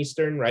 That's 10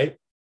 Eastern, right?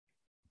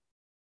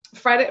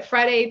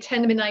 Friday,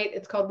 10 to midnight.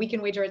 It's called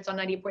Weekend Wager. It's on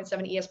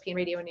 98.7 ESPN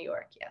Radio in New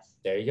York. Yes.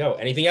 There you go.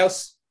 Anything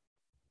else?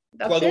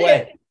 That's Plug it.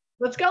 Away.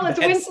 Let's go. Let's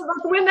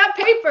win that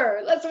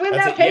paper. Let's win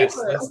that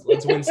paper. Yes,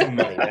 let's win some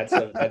money. That's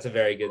a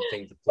very good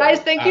thing to play. Guys,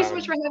 thank you so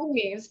much for having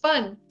me. It was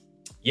fun.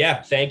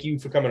 Yeah, thank you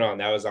for coming on.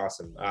 That was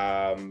awesome.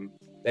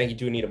 Thank you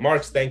to Anita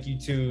Marks. Thank you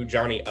to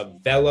Johnny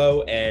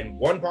Avello, and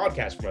one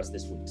podcast from us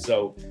this week.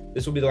 So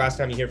this will be the last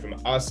time you hear from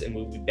us, and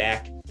we'll be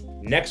back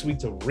next week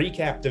to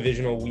recap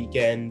divisional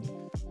weekend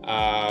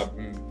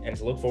and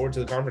to look forward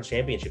to the conference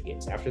championship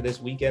games. After this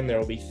weekend, there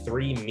will be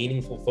 3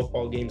 meaningful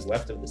football games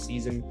left of the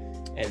season,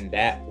 and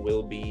that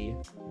will be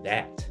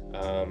that.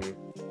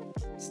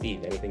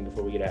 Steve, anything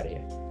before we get out of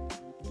here?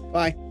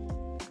 Bye.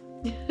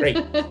 Great.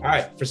 All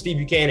right. For Steve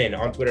Buchanan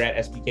on Twitter at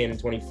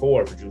SBuchanan24,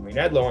 for Julian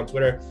Edlow on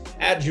Twitter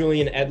at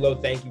Julian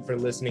Edlow, thank you for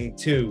listening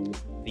to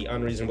the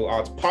Unreasonable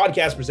Odds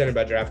podcast presented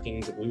by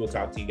DraftKings. We will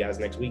talk to you guys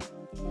next week.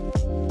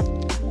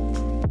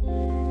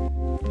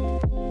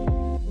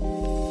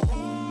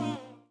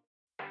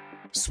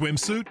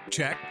 Swimsuit?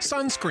 Check.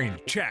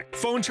 Sunscreen? Check.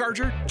 Phone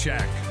charger?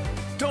 Check.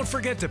 Don't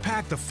forget to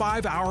pack the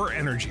 5-Hour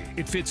Energy.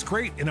 It fits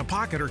great in a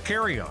pocket or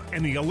carry-on,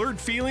 and the alert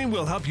feeling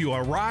will help you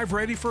arrive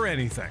ready for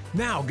anything.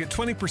 Now get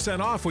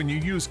 20% off when you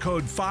use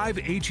code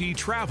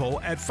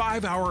 5HETRAVEL at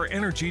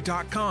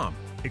 5hourenergy.com.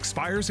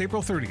 Expires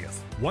April 30th.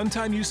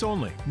 One-time use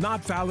only.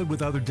 Not valid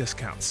with other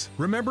discounts.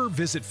 Remember,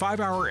 visit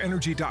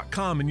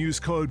 5hourenergy.com and use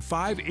code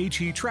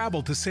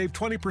 5HETRAVEL to save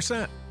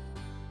 20%.